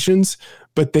completions,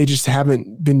 but they just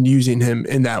haven't been using him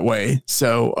in that way.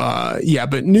 So,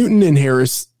 but Newton and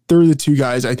Harris, they're the two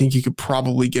guys I think you could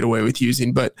probably get away with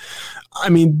using. But, I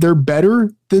mean, they're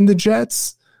better than the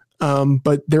Jets,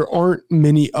 but there aren't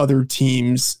many other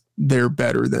teams they're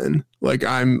better than. Like,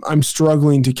 I'm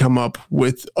struggling to come up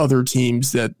with other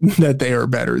teams that they are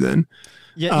better than.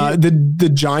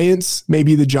 The Giants,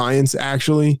 maybe the Giants,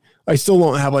 actually. I still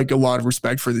don't have like a lot of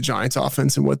respect for the Giants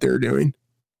offense and what they're doing.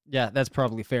 Yeah, that's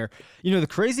probably fair. You know, the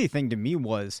crazy thing to me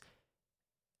was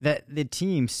that the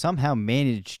team somehow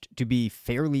managed to be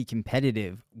fairly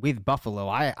competitive with Buffalo.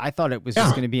 I thought it was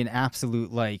just going to be an absolute,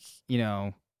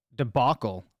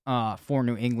 debacle for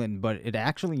New England, but it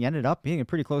actually ended up being a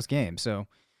pretty close game. So,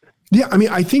 yeah, I mean,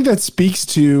 I think that speaks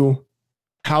to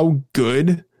how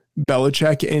good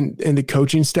Belichick and the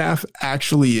coaching staff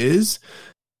actually is.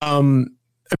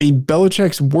 I mean,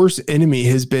 Belichick's worst enemy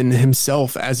has been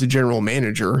himself as a general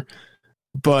manager.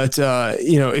 But,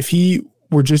 if he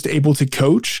were just able to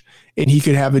coach and he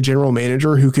could have a general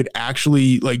manager who could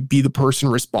actually like be the person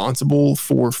responsible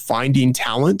for finding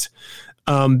talent.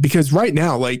 Because right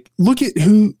now, like, look at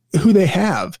who they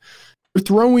have. They're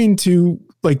throwing to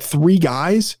like 3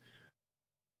 guys,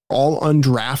 all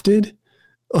undrafted.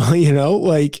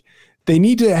 Like, they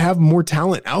need to have more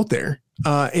talent out there.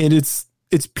 And it's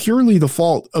purely the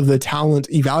fault of the talent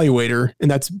evaluator, and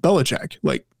that's Belichick.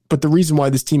 Like, but the reason why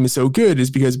this team is so good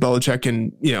is because Belichick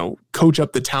can, coach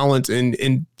up the talent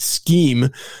and scheme.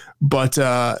 But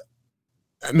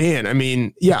man, I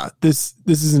mean, this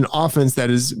is an offense that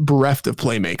is bereft of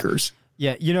playmakers.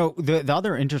 Yeah, the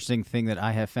other interesting thing that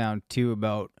I have found too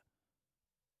about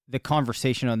the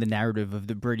conversation on the narrative of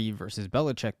the Brady versus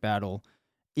Belichick battle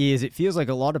is it feels like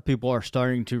a lot of people are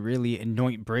starting to really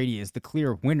anoint Brady as the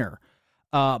clear winner.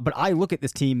 But I look at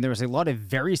this team, there was a lot of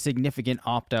very significant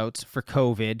opt-outs for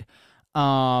COVID.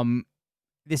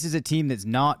 This is a team that's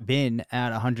not been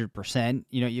at 100%.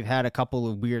 You've had a couple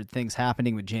of weird things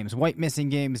happening with James White missing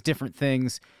games, different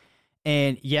things.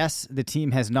 And yes, the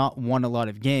team has not won a lot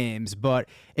of games, but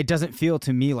it doesn't feel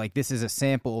to me like this is a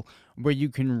sample where you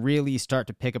can really start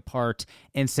to pick apart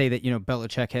and say that,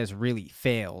 Belichick has really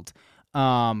failed,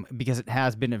 because it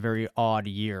has been a very odd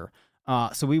year.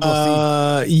 So we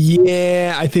will see.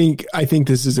 Yeah, I think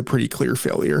this is a pretty clear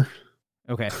failure.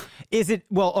 Okay. Is it?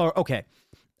 Well, okay.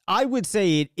 I would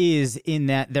say it is, in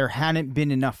that there hadn't been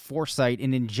enough foresight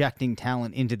in injecting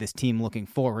talent into this team looking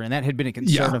forward. And that had been a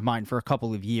concern of mine for a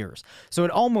couple of years. So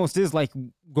it almost is like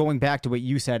going back to what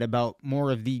you said about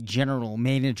more of the general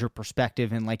manager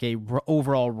perspective and like a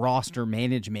overall roster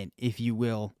management, if you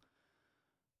will.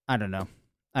 I don't know.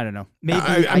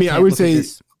 Maybe I would say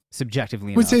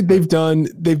subjectively, I would say they've done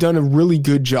a really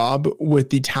good job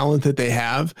with the talent that they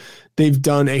have. They've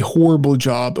done a horrible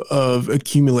job of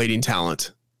accumulating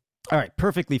talent. All right,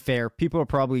 perfectly fair. People are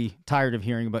probably tired of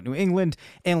hearing about New England,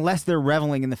 unless they're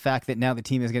reveling in the fact that now the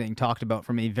team is getting talked about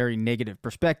from a very negative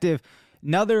perspective.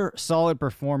 Another solid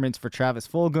performance for Travis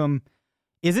Fulgham.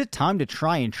 Is it time to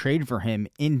try and trade for him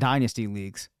in dynasty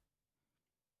leagues?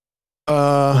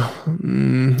 I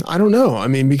don't know. I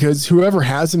mean, because whoever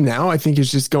has him now, I think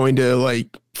is just going to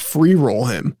like free roll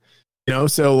him,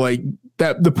 so like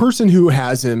that the person who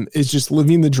has him is just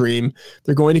living the dream.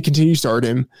 They're going to continue to start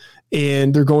him,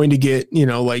 and they're going to get,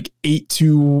 like 8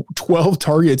 to 12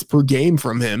 targets per game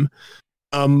from him.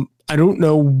 I don't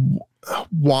know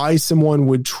why someone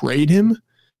would trade him.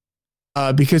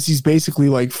 because he's basically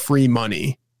like free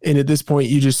money. And at this point,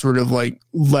 you just sort of like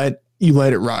let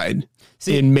it ride.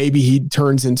 See, and maybe he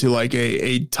turns into like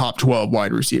a top 12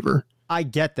 wide receiver. I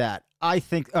get that. I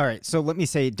think, all right, so let me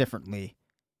say it differently.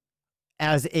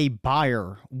 As a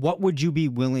buyer, what would you be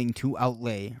willing to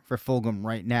outlay for Fulgham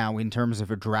right now in terms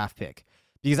of a draft pick?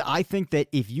 Because I think that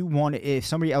if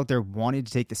somebody out there wanted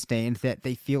to take the stand, that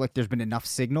they feel like there's been enough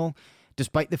signal,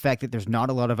 despite the fact that there's not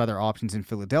a lot of other options in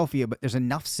Philadelphia, but there's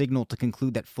enough signal to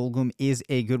conclude that Fulgham is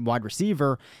a good wide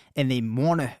receiver, and they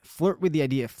want to flirt with the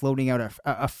idea of floating out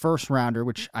a first rounder,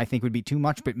 which I think would be too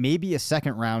much, but maybe a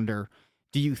second rounder.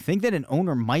 Do you think that an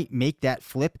owner might make that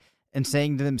flip and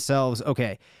saying to themselves,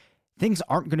 okay, things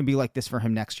aren't going to be like this for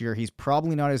him next year. He's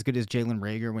probably not as good as Jalen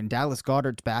Reagor. When Dallas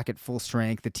Goedert's back at full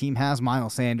strength, the team has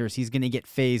Miles Sanders. He's going to get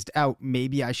phased out.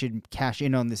 Maybe I should cash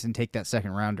in on this and take that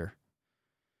second rounder.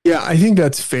 Yeah, I think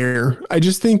that's fair. I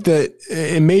just think that,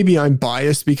 and maybe I'm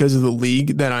biased because of the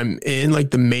league that I'm in, like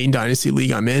the main dynasty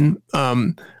league I'm in.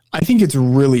 I think it's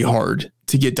really hard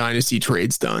to get dynasty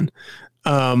trades done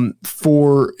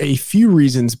for a few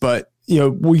reasons, but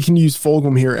we can use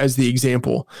Fulgham here as the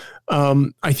example.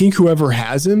 I think whoever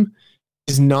has him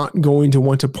is not going to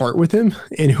want to part with him,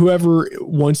 and whoever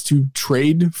wants to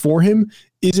trade for him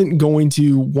isn't going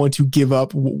to want to give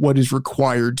up what is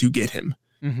required to get him.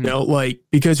 Mm-hmm.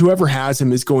 Because whoever has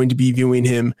him is going to be viewing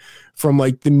him from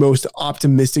like the most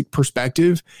optimistic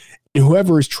perspective, and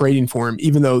whoever is trading for him,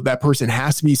 even though that person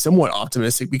has to be somewhat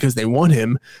optimistic because they want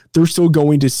him, they're still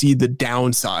going to see the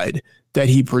downside that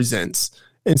he presents.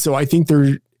 And so I think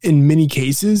there, in many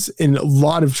cases, in a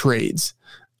lot of trades,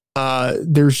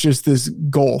 there's just this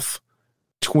gulf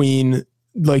between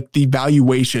like the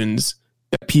valuations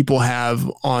that people have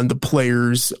on the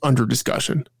players under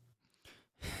discussion.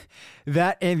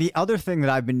 That, and the other thing that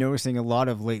I've been noticing a lot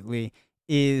of lately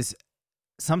is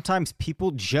sometimes people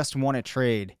just want to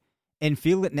trade and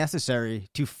feel it necessary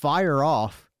to fire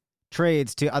off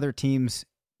trades to other teams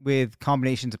with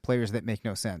combinations of players that make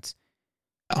no sense.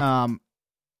 I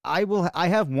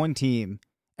have one team,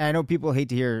 and I know people hate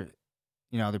to hear,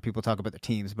 other people talk about their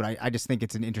teams, but I just think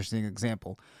it's an interesting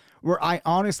example where I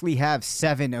honestly have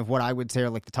 7 of what I would say are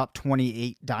like the top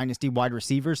 28 dynasty wide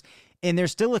receivers. And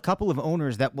there's still a couple of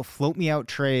owners that will float me out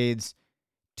trades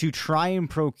to try and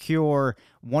procure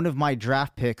one of my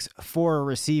draft picks for a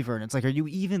receiver. And it's like, are you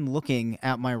even looking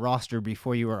at my roster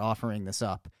before you are offering this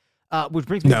up? Which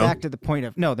brings me back to the point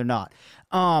of, no, they're not.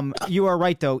 You are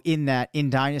right, though, in that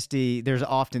in Dynasty, there's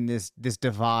often this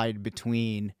divide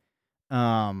between,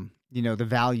 the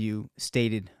value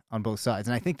stated on both sides.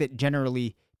 And I think that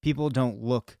generally people don't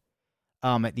look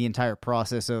at the entire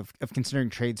process of considering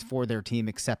trades for their team,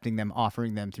 accepting them,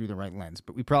 offering them through the right lens.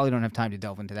 But we probably don't have time to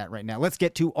delve into that right now. Let's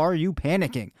get to, are you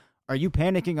panicking? Are you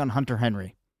panicking on Hunter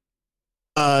Henry?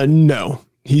 No.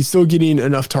 He's still getting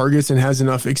enough targets and has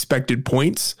enough expected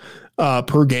points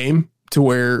per game to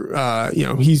where,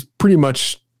 he's pretty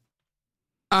much,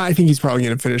 I think he's probably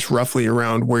going to finish roughly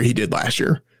around where he did last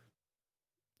year.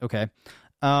 Okay.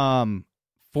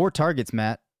 4 targets,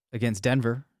 Matt, against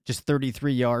Denver, just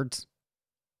 33 yards.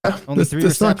 Only 3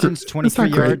 receptions, 23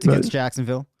 yards against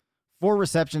Jacksonville. 4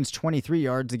 receptions, 23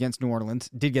 yards against New Orleans.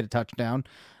 Did get a touchdown.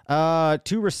 2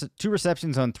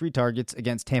 receptions on 3 targets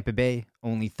against Tampa Bay.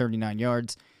 Only 39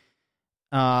 yards.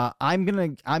 I'm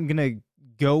gonna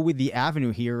go with the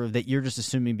avenue here that you're just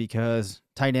assuming because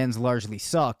tight ends largely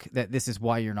suck that this is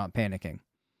why you're not panicking.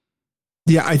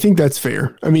 Yeah, I think that's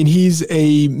fair. I mean, he's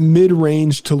a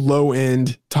mid-range to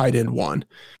low-end tight end 1.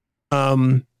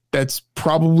 That's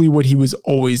probably what he was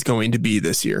always going to be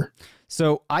this year.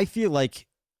 So I feel like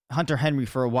Hunter Henry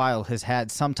for a while has had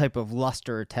some type of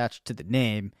luster attached to the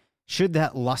name. Should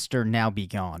that luster now be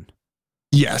gone?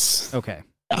 Yes. Okay.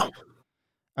 Yeah.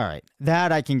 All right.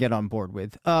 That I can get on board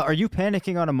with. Are you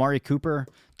panicking on Amari Cooper?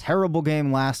 Terrible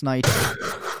game last night.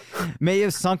 May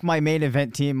have sunk my main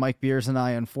event team, Mike Beers and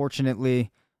I,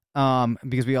 unfortunately,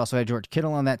 because we also had George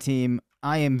Kittle on that team.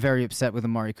 I am very upset with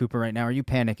Amari Cooper right now. Are you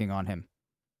panicking on him?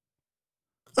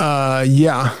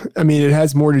 Yeah. I mean, it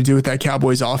has more to do with that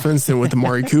Cowboys offense than with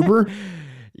Amari Cooper.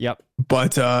 Yep.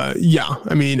 But yeah,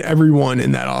 I mean, everyone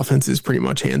in that offense is pretty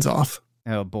much hands off.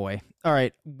 Oh boy. All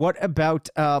right. What about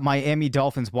Miami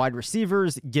Dolphins wide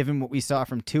receivers? Given what we saw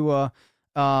from Tua,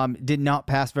 did not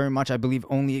pass very much. I believe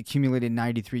only accumulated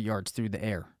 93 yards through the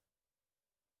air.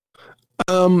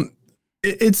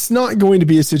 It's not going to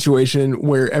be a situation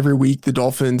where every week the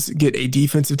Dolphins get a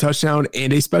defensive touchdown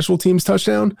and a special teams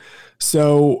touchdown.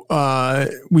 So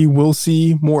we will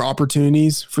see more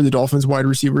opportunities for the Dolphins wide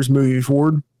receivers moving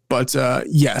forward. But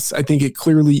yes, I think it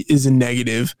clearly is a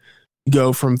negative to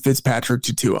go from Fitzpatrick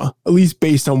to Tua, at least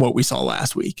based on what we saw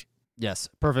last week. Yes,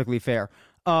 perfectly fair.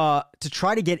 To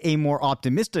try to get a more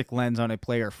optimistic lens on a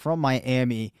player from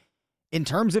Miami, in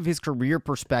terms of his career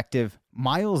perspective,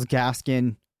 Myles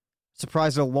Gaskin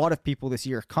surprised a lot of people this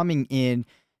year, coming in,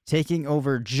 taking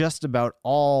over just about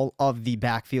all of the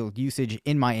backfield usage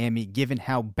in Miami, given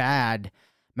how bad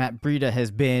Matt Breida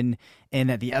has been, and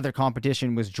that the other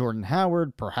competition was Jordan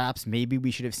Howard. Perhaps maybe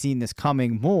we should have seen this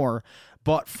coming more,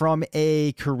 but from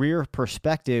a career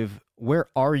perspective, where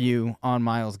are you on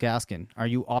Myles Gaskin? Are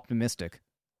you optimistic?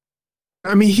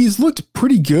 I mean, he's looked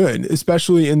pretty good,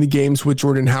 especially in the games with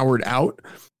Jordan Howard out.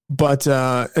 But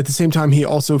at the same time, he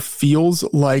also feels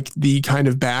like the kind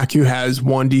of back who has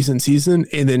one decent season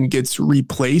and then gets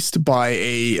replaced by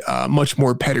a much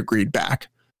more pedigreed back.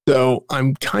 So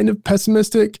I'm kind of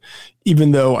pessimistic,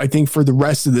 even though I think for the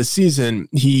rest of the season,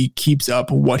 he keeps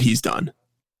up what he's done.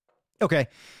 Okay,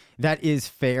 that is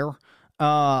fair.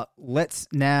 Let's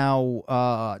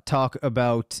now talk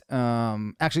about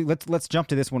actually let's jump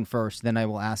to this one first, then I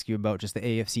will ask you about just the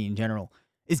AFC in general.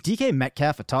 Is DK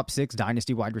Metcalf a top 6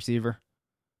 dynasty wide receiver?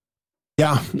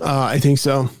 Yeah, I think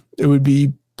so. It would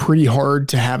be pretty hard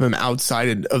to have him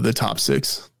outside of the top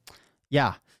 6.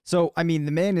 Yeah. So, I mean,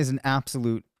 the man is an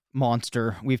absolute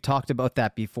monster. We've talked about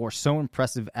that before. So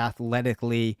impressive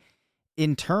athletically.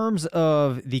 In terms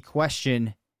of the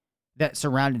question that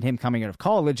surrounded him coming out of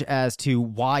college as to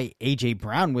why A.J.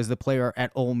 Brown was the player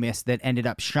at Ole Miss that ended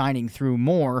up shining through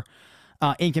more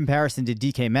in comparison to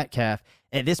DK Metcalf,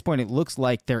 at this point, it looks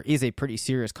like there is a pretty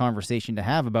serious conversation to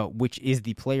have about which is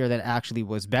the player that actually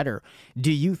was better.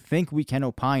 Do you think we can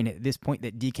opine at this point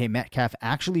that DK Metcalf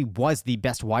actually was the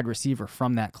best wide receiver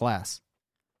from that class?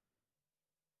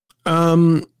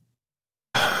 I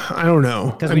don't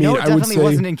know. Because we know it definitely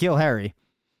wasn't in N'Keal Harry.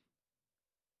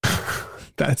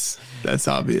 That's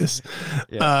obvious.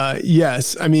 Yeah.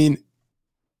 Yes. I mean,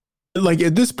 like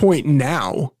at this point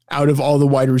now, out of all the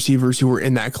wide receivers who were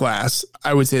in that class,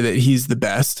 I would say that he's the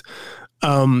best.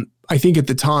 I think at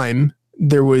the time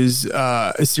there was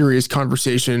a serious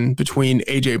conversation between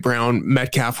AJ Brown.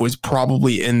 Metcalf was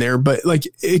probably in there, but like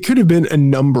it could have been a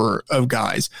number of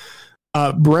guys.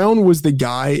 Brown was the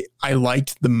guy I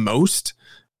liked the most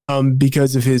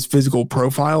because of his physical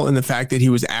profile and the fact that he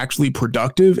was actually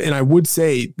productive. And I would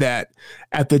say that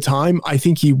at the time, I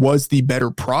think he was the better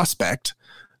prospect.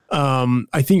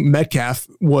 I think Metcalf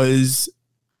was,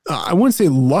 I wouldn't say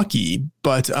lucky,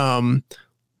 but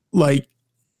like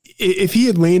if he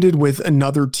had landed with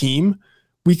another team,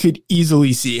 we could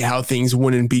easily see how things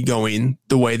wouldn't be going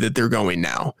the way that they're going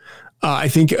now. I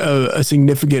think a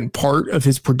significant part of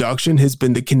his production has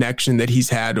been the connection that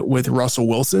he's had with Russell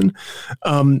Wilson.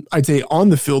 I'd say on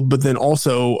the field, but then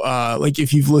also like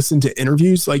if you've listened to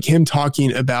interviews, like him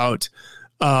talking about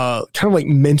kind of like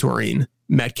mentoring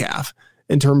Metcalf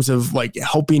in terms of like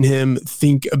helping him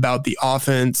think about the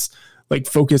offense, like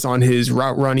focus on his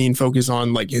route running, focus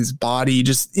on like his body,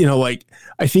 just, you know, like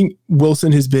I think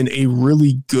Wilson has been a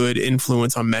really good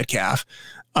influence on Metcalf.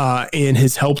 And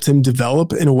has helped him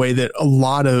develop in a way that a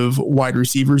lot of wide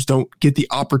receivers don't get the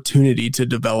opportunity to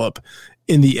develop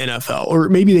in the NFL, or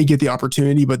maybe they get the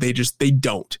opportunity, but they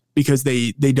don't because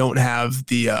they don't have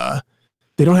the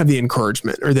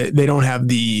encouragement, or they don't have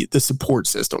the support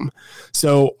system.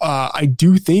 So I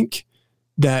do think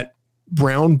that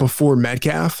Brown before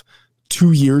Metcalf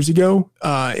 2 years ago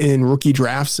in rookie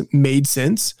drafts made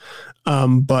sense.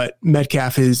 But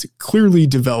Metcalf has clearly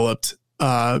developed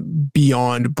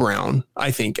beyond Brown, I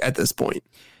think, at this point.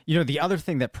 You know, the other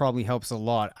thing that probably helps a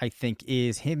lot, I think,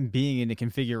 is him being in a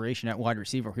configuration at wide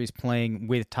receiver where he's playing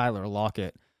with Tyler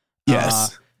Lockett.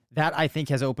 Yes. That, I think,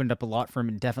 has opened up a lot for him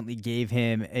and definitely gave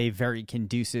him a very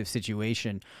conducive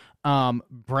situation. Brown,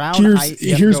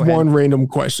 here's one random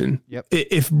question. Yep.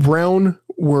 If Brown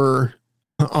were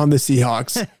on the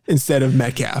Seahawks instead of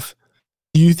Metcalf,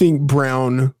 do you think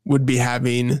Brown would be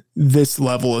having this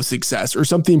level of success or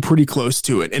something pretty close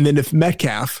to it? And then if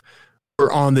Metcalf were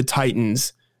on the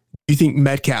Titans, do you think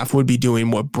Metcalf would be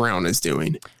doing what Brown is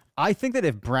doing? I think that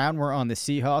if Brown were on the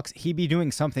Seahawks, he'd be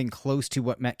doing something close to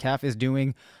what Metcalf is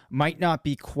doing. Might not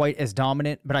be quite as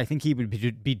dominant, but I think he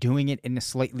would be doing it in a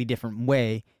slightly different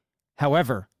way.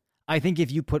 However, I think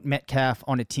if you put Metcalf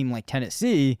on a team like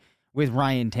Tennessee with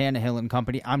Ryan Tannehill and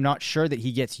company, I'm not sure that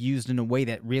he gets used in a way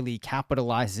that really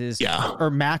capitalizes or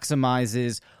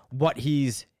maximizes what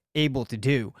he's able to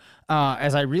do.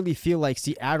 As I really feel like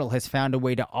Seattle has found a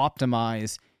way to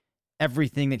optimize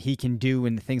everything that he can do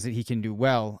and the things that he can do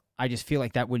well. I just feel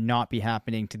like that would not be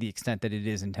happening to the extent that it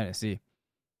is in Tennessee.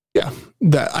 Yeah,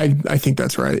 that I think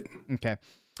that's right. Okay.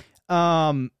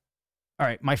 All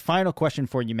right. My final question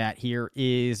for you, Matt, here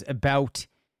is about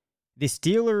the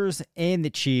Steelers and the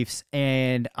Chiefs,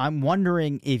 and I'm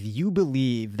wondering if you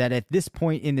believe that at this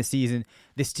point in the season,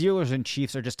 the Steelers and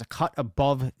Chiefs are just a cut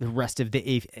above the rest of the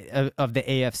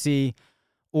AFC,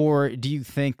 or do you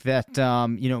think that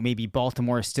maybe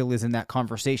Baltimore still is in that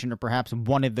conversation, or perhaps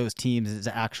one of those teams is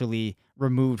actually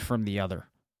removed from the other?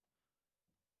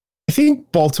 I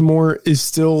think Baltimore is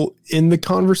still in the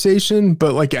conversation,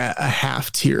 but like a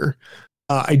half tier.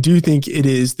 I do think it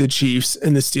is the Chiefs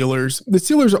and the Steelers. The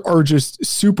Steelers are just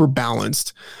super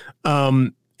balanced.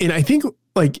 And I think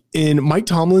like in Mike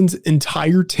Tomlin's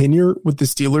entire tenure with the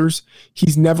Steelers,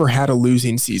 he's never had a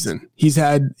losing season. He's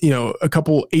had, a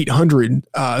couple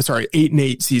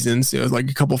 8-8 seasons, like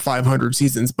a couple 500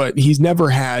 seasons, but he's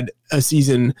never had a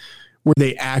season where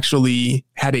they actually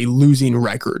had a losing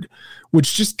record,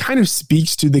 which just kind of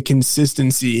speaks to the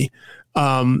consistency,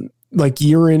 like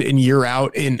year in and year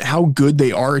out, and how good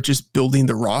they are at just building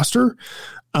the roster.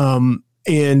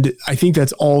 And I think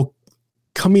that's all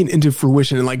coming into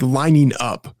fruition and like lining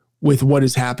up with what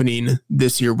is happening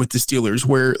this year with the Steelers,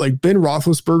 where like Ben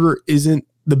Roethlisberger isn't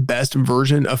the best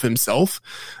version of himself.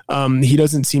 He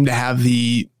doesn't seem to have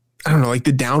the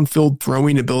downfield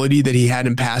throwing ability that he had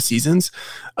in past seasons.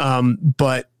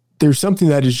 But there's something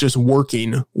that is just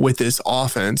working with this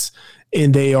offense,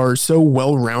 and they are so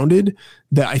well-rounded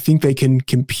that I think they can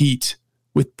compete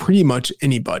with pretty much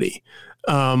anybody.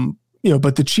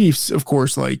 But the Chiefs, of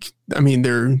course, they're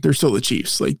still the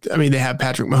Chiefs. They have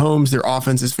Patrick Mahomes, their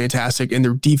offense is fantastic, and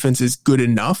their defense is good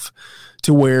enough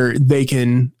to where they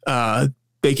can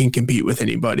compete with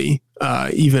anybody.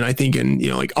 Even I think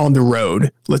on the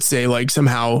road, let's say like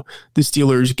somehow the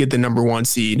Steelers get the number 1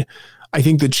 seed. I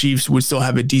think the Chiefs would still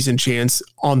have a decent chance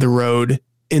on the road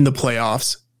in the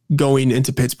playoffs going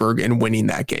into Pittsburgh and winning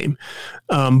that game.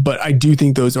 But I do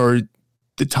think those are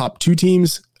the top 2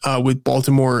 teams, with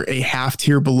Baltimore a half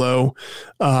tier below.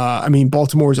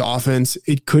 Baltimore's offense,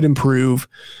 it could improve.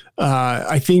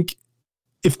 I think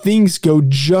if things go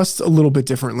just a little bit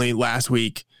differently last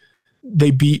week,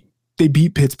 they beat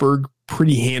Pittsburgh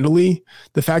pretty handily.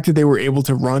 The fact that they were able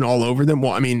to run all over them,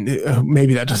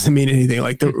 maybe that doesn't mean anything.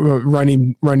 Like the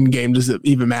running game doesn't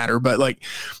even matter, but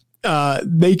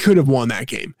they could have won that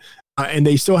game. And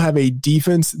they still have a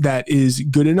defense that is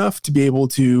good enough to be able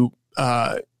to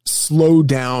slow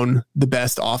down the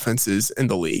best offenses in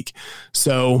the league.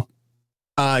 So,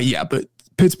 but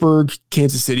Pittsburgh,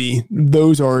 Kansas City,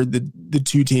 those are the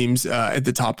 2 teams at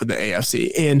the top of the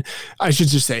AFC. And I should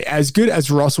just say, as good as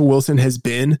Russell Wilson has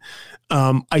been,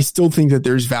 I still think that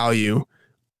there's value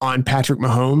on Patrick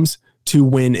Mahomes to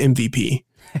win MVP.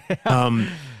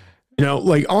 Honestly,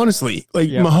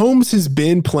 Mahomes has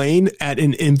been playing at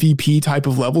an MVP type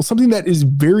of level, something that is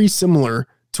very similar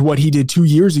to what he did 2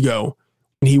 years ago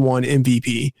when he won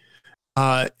MVP.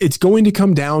 It's going to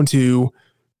come down to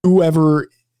whoever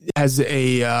has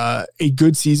a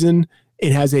good season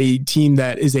and has a team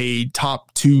that is a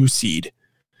top 2 seed.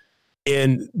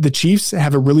 And the Chiefs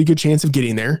have a really good chance of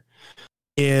getting there.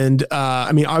 And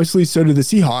obviously so do the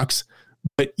Seahawks,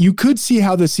 but you could see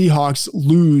how the Seahawks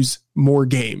lose more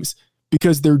games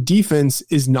because their defense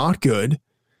is not good.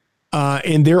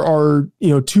 And there are,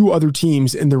 2 other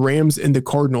teams in the Rams and the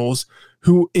Cardinals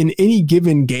who in any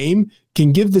given game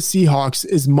can give the Seahawks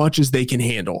as much as they can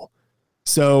handle.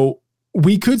 So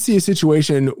we could see a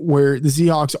situation where the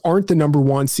Seahawks aren't the number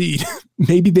 1 seed.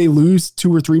 Maybe they lose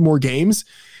 2 or 3 more games,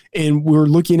 and we're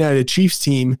looking at a Chiefs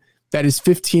team that is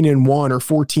 15-1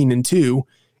 or 14-2,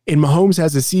 and Mahomes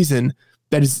has a season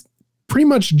that is pretty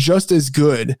much just as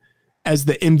good as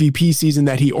the MVP season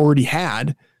that he already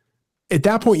had. At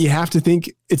that point, you have to think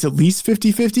it's at least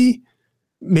 50-50,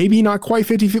 maybe not quite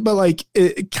 50-50,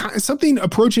 but something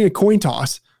approaching a coin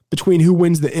toss between who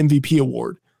wins the MVP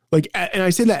award. And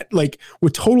I say that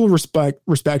with total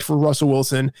respect for Russell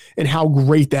Wilson and how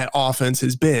great that offense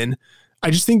has been. I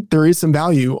just think there is some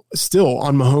value still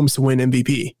on Mahomes to win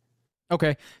MVP.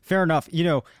 Okay, fair enough.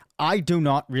 I do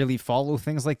not really follow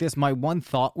things like this. My one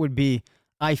thought would be,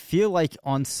 I feel like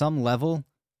on some level,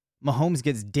 Mahomes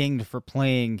gets dinged for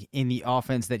playing in the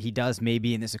offense that he does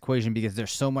maybe in this equation because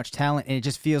there's so much talent, and it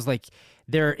just feels like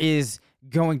there is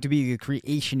going to be the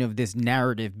creation of this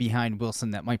narrative behind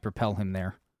Wilson that might propel him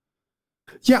there.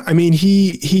 Yeah,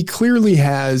 he clearly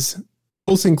has,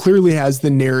 Wilson clearly has the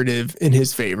narrative in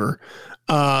his favor.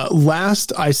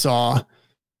 Last I saw,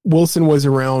 Wilson was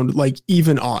around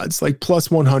even odds,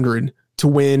 plus 100 to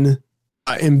win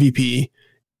MVP.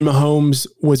 Mahomes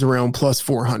was around plus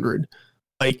 400.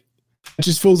 It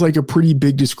just feels like a pretty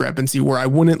big discrepancy where I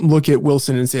wouldn't look at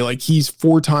Wilson and say he's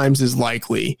 4 times as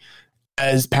likely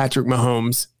as Patrick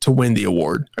Mahomes to win the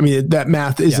award. That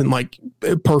math isn't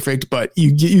perfect, but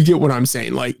you get what I'm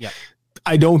saying.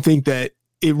 I don't think that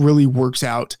it really works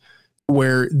out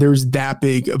where there's that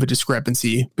big of a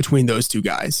discrepancy between those two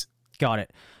guys. Got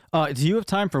it. Do you have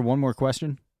time for one more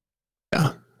question?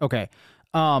 Yeah. Okay.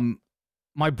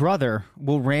 My brother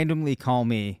will randomly call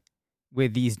me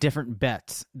with these different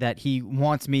bets that he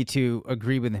wants me to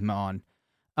agree with him on.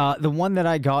 The one that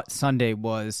I got Sunday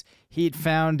was he'd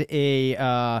found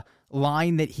a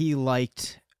line that he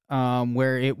liked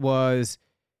where it was,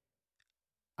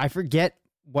 I forget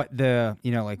what the,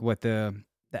 what the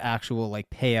actual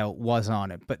payout was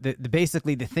on it. But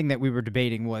basically the thing that we were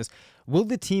debating was, will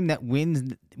the team that wins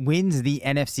the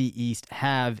NFC East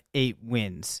have 8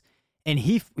 wins? And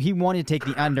he wanted to take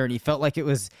the under, and he felt like it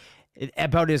was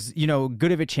about as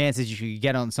good of a chance as you could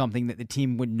get on something that the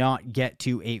team would not get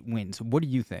to 8 wins. What do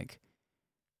you think?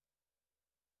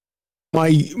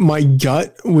 My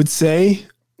gut would say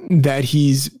that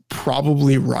he's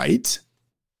probably right.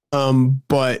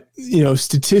 But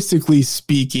statistically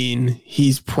speaking,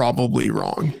 he's probably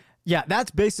wrong. Yeah,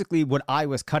 that's basically what I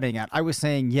was cutting at. I was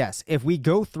saying, yes, if we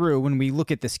go through and we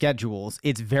look at the schedules,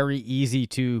 it's very easy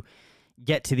to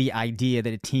get to the idea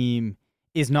that a team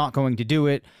is not going to do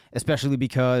it, especially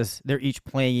because they're each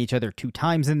playing each other 2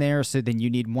 times in there. So then you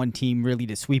need one team really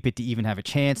to sweep it to even have a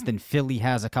chance. Then Philly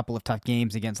has a couple of tough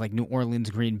games against New Orleans,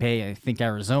 Green Bay, I think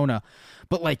Arizona.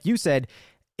 But like you said,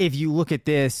 if you look at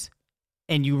this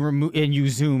and you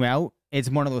zoom out, it's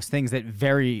one of those things that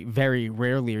very, very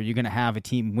rarely are you going to have a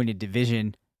team win a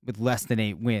division with less than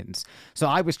 8 wins. So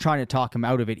I was trying to talk him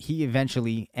out of it. He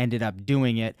eventually ended up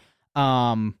doing it.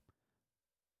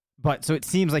 But so it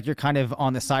seems like you're kind of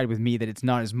on the side with me that it's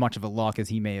not as much of a lock as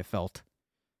he may have felt.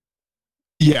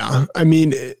 Yeah. I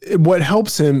mean, what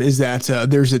helps him is that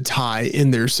there's a tie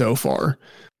in there so far,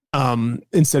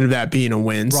 instead of that being a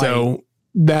win. Right. So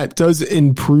that does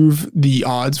improve the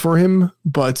odds for him,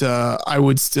 but I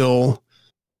would still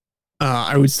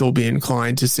be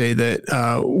inclined to say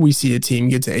that we see a team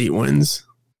get to 8 wins.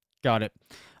 Got it.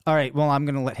 All right. Well, I'm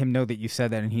going to let him know that you said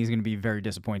that, and he's going to be very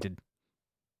disappointed.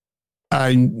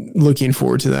 I'm looking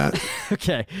forward to that.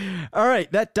 Okay. All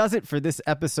right. That does it for this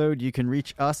episode. You can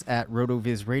reach us at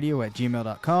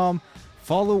rotovizradio@gmail.com.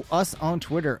 Follow us on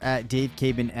Twitter at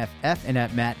DaveCabinFF and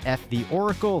at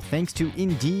MattFTheOracle. Thanks to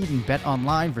Indeed and Bet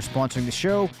Online for sponsoring the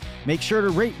show. Make sure to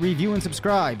rate, review, and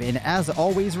subscribe. And as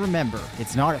always, remember,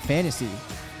 it's not a fantasy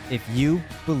if you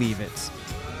believe it.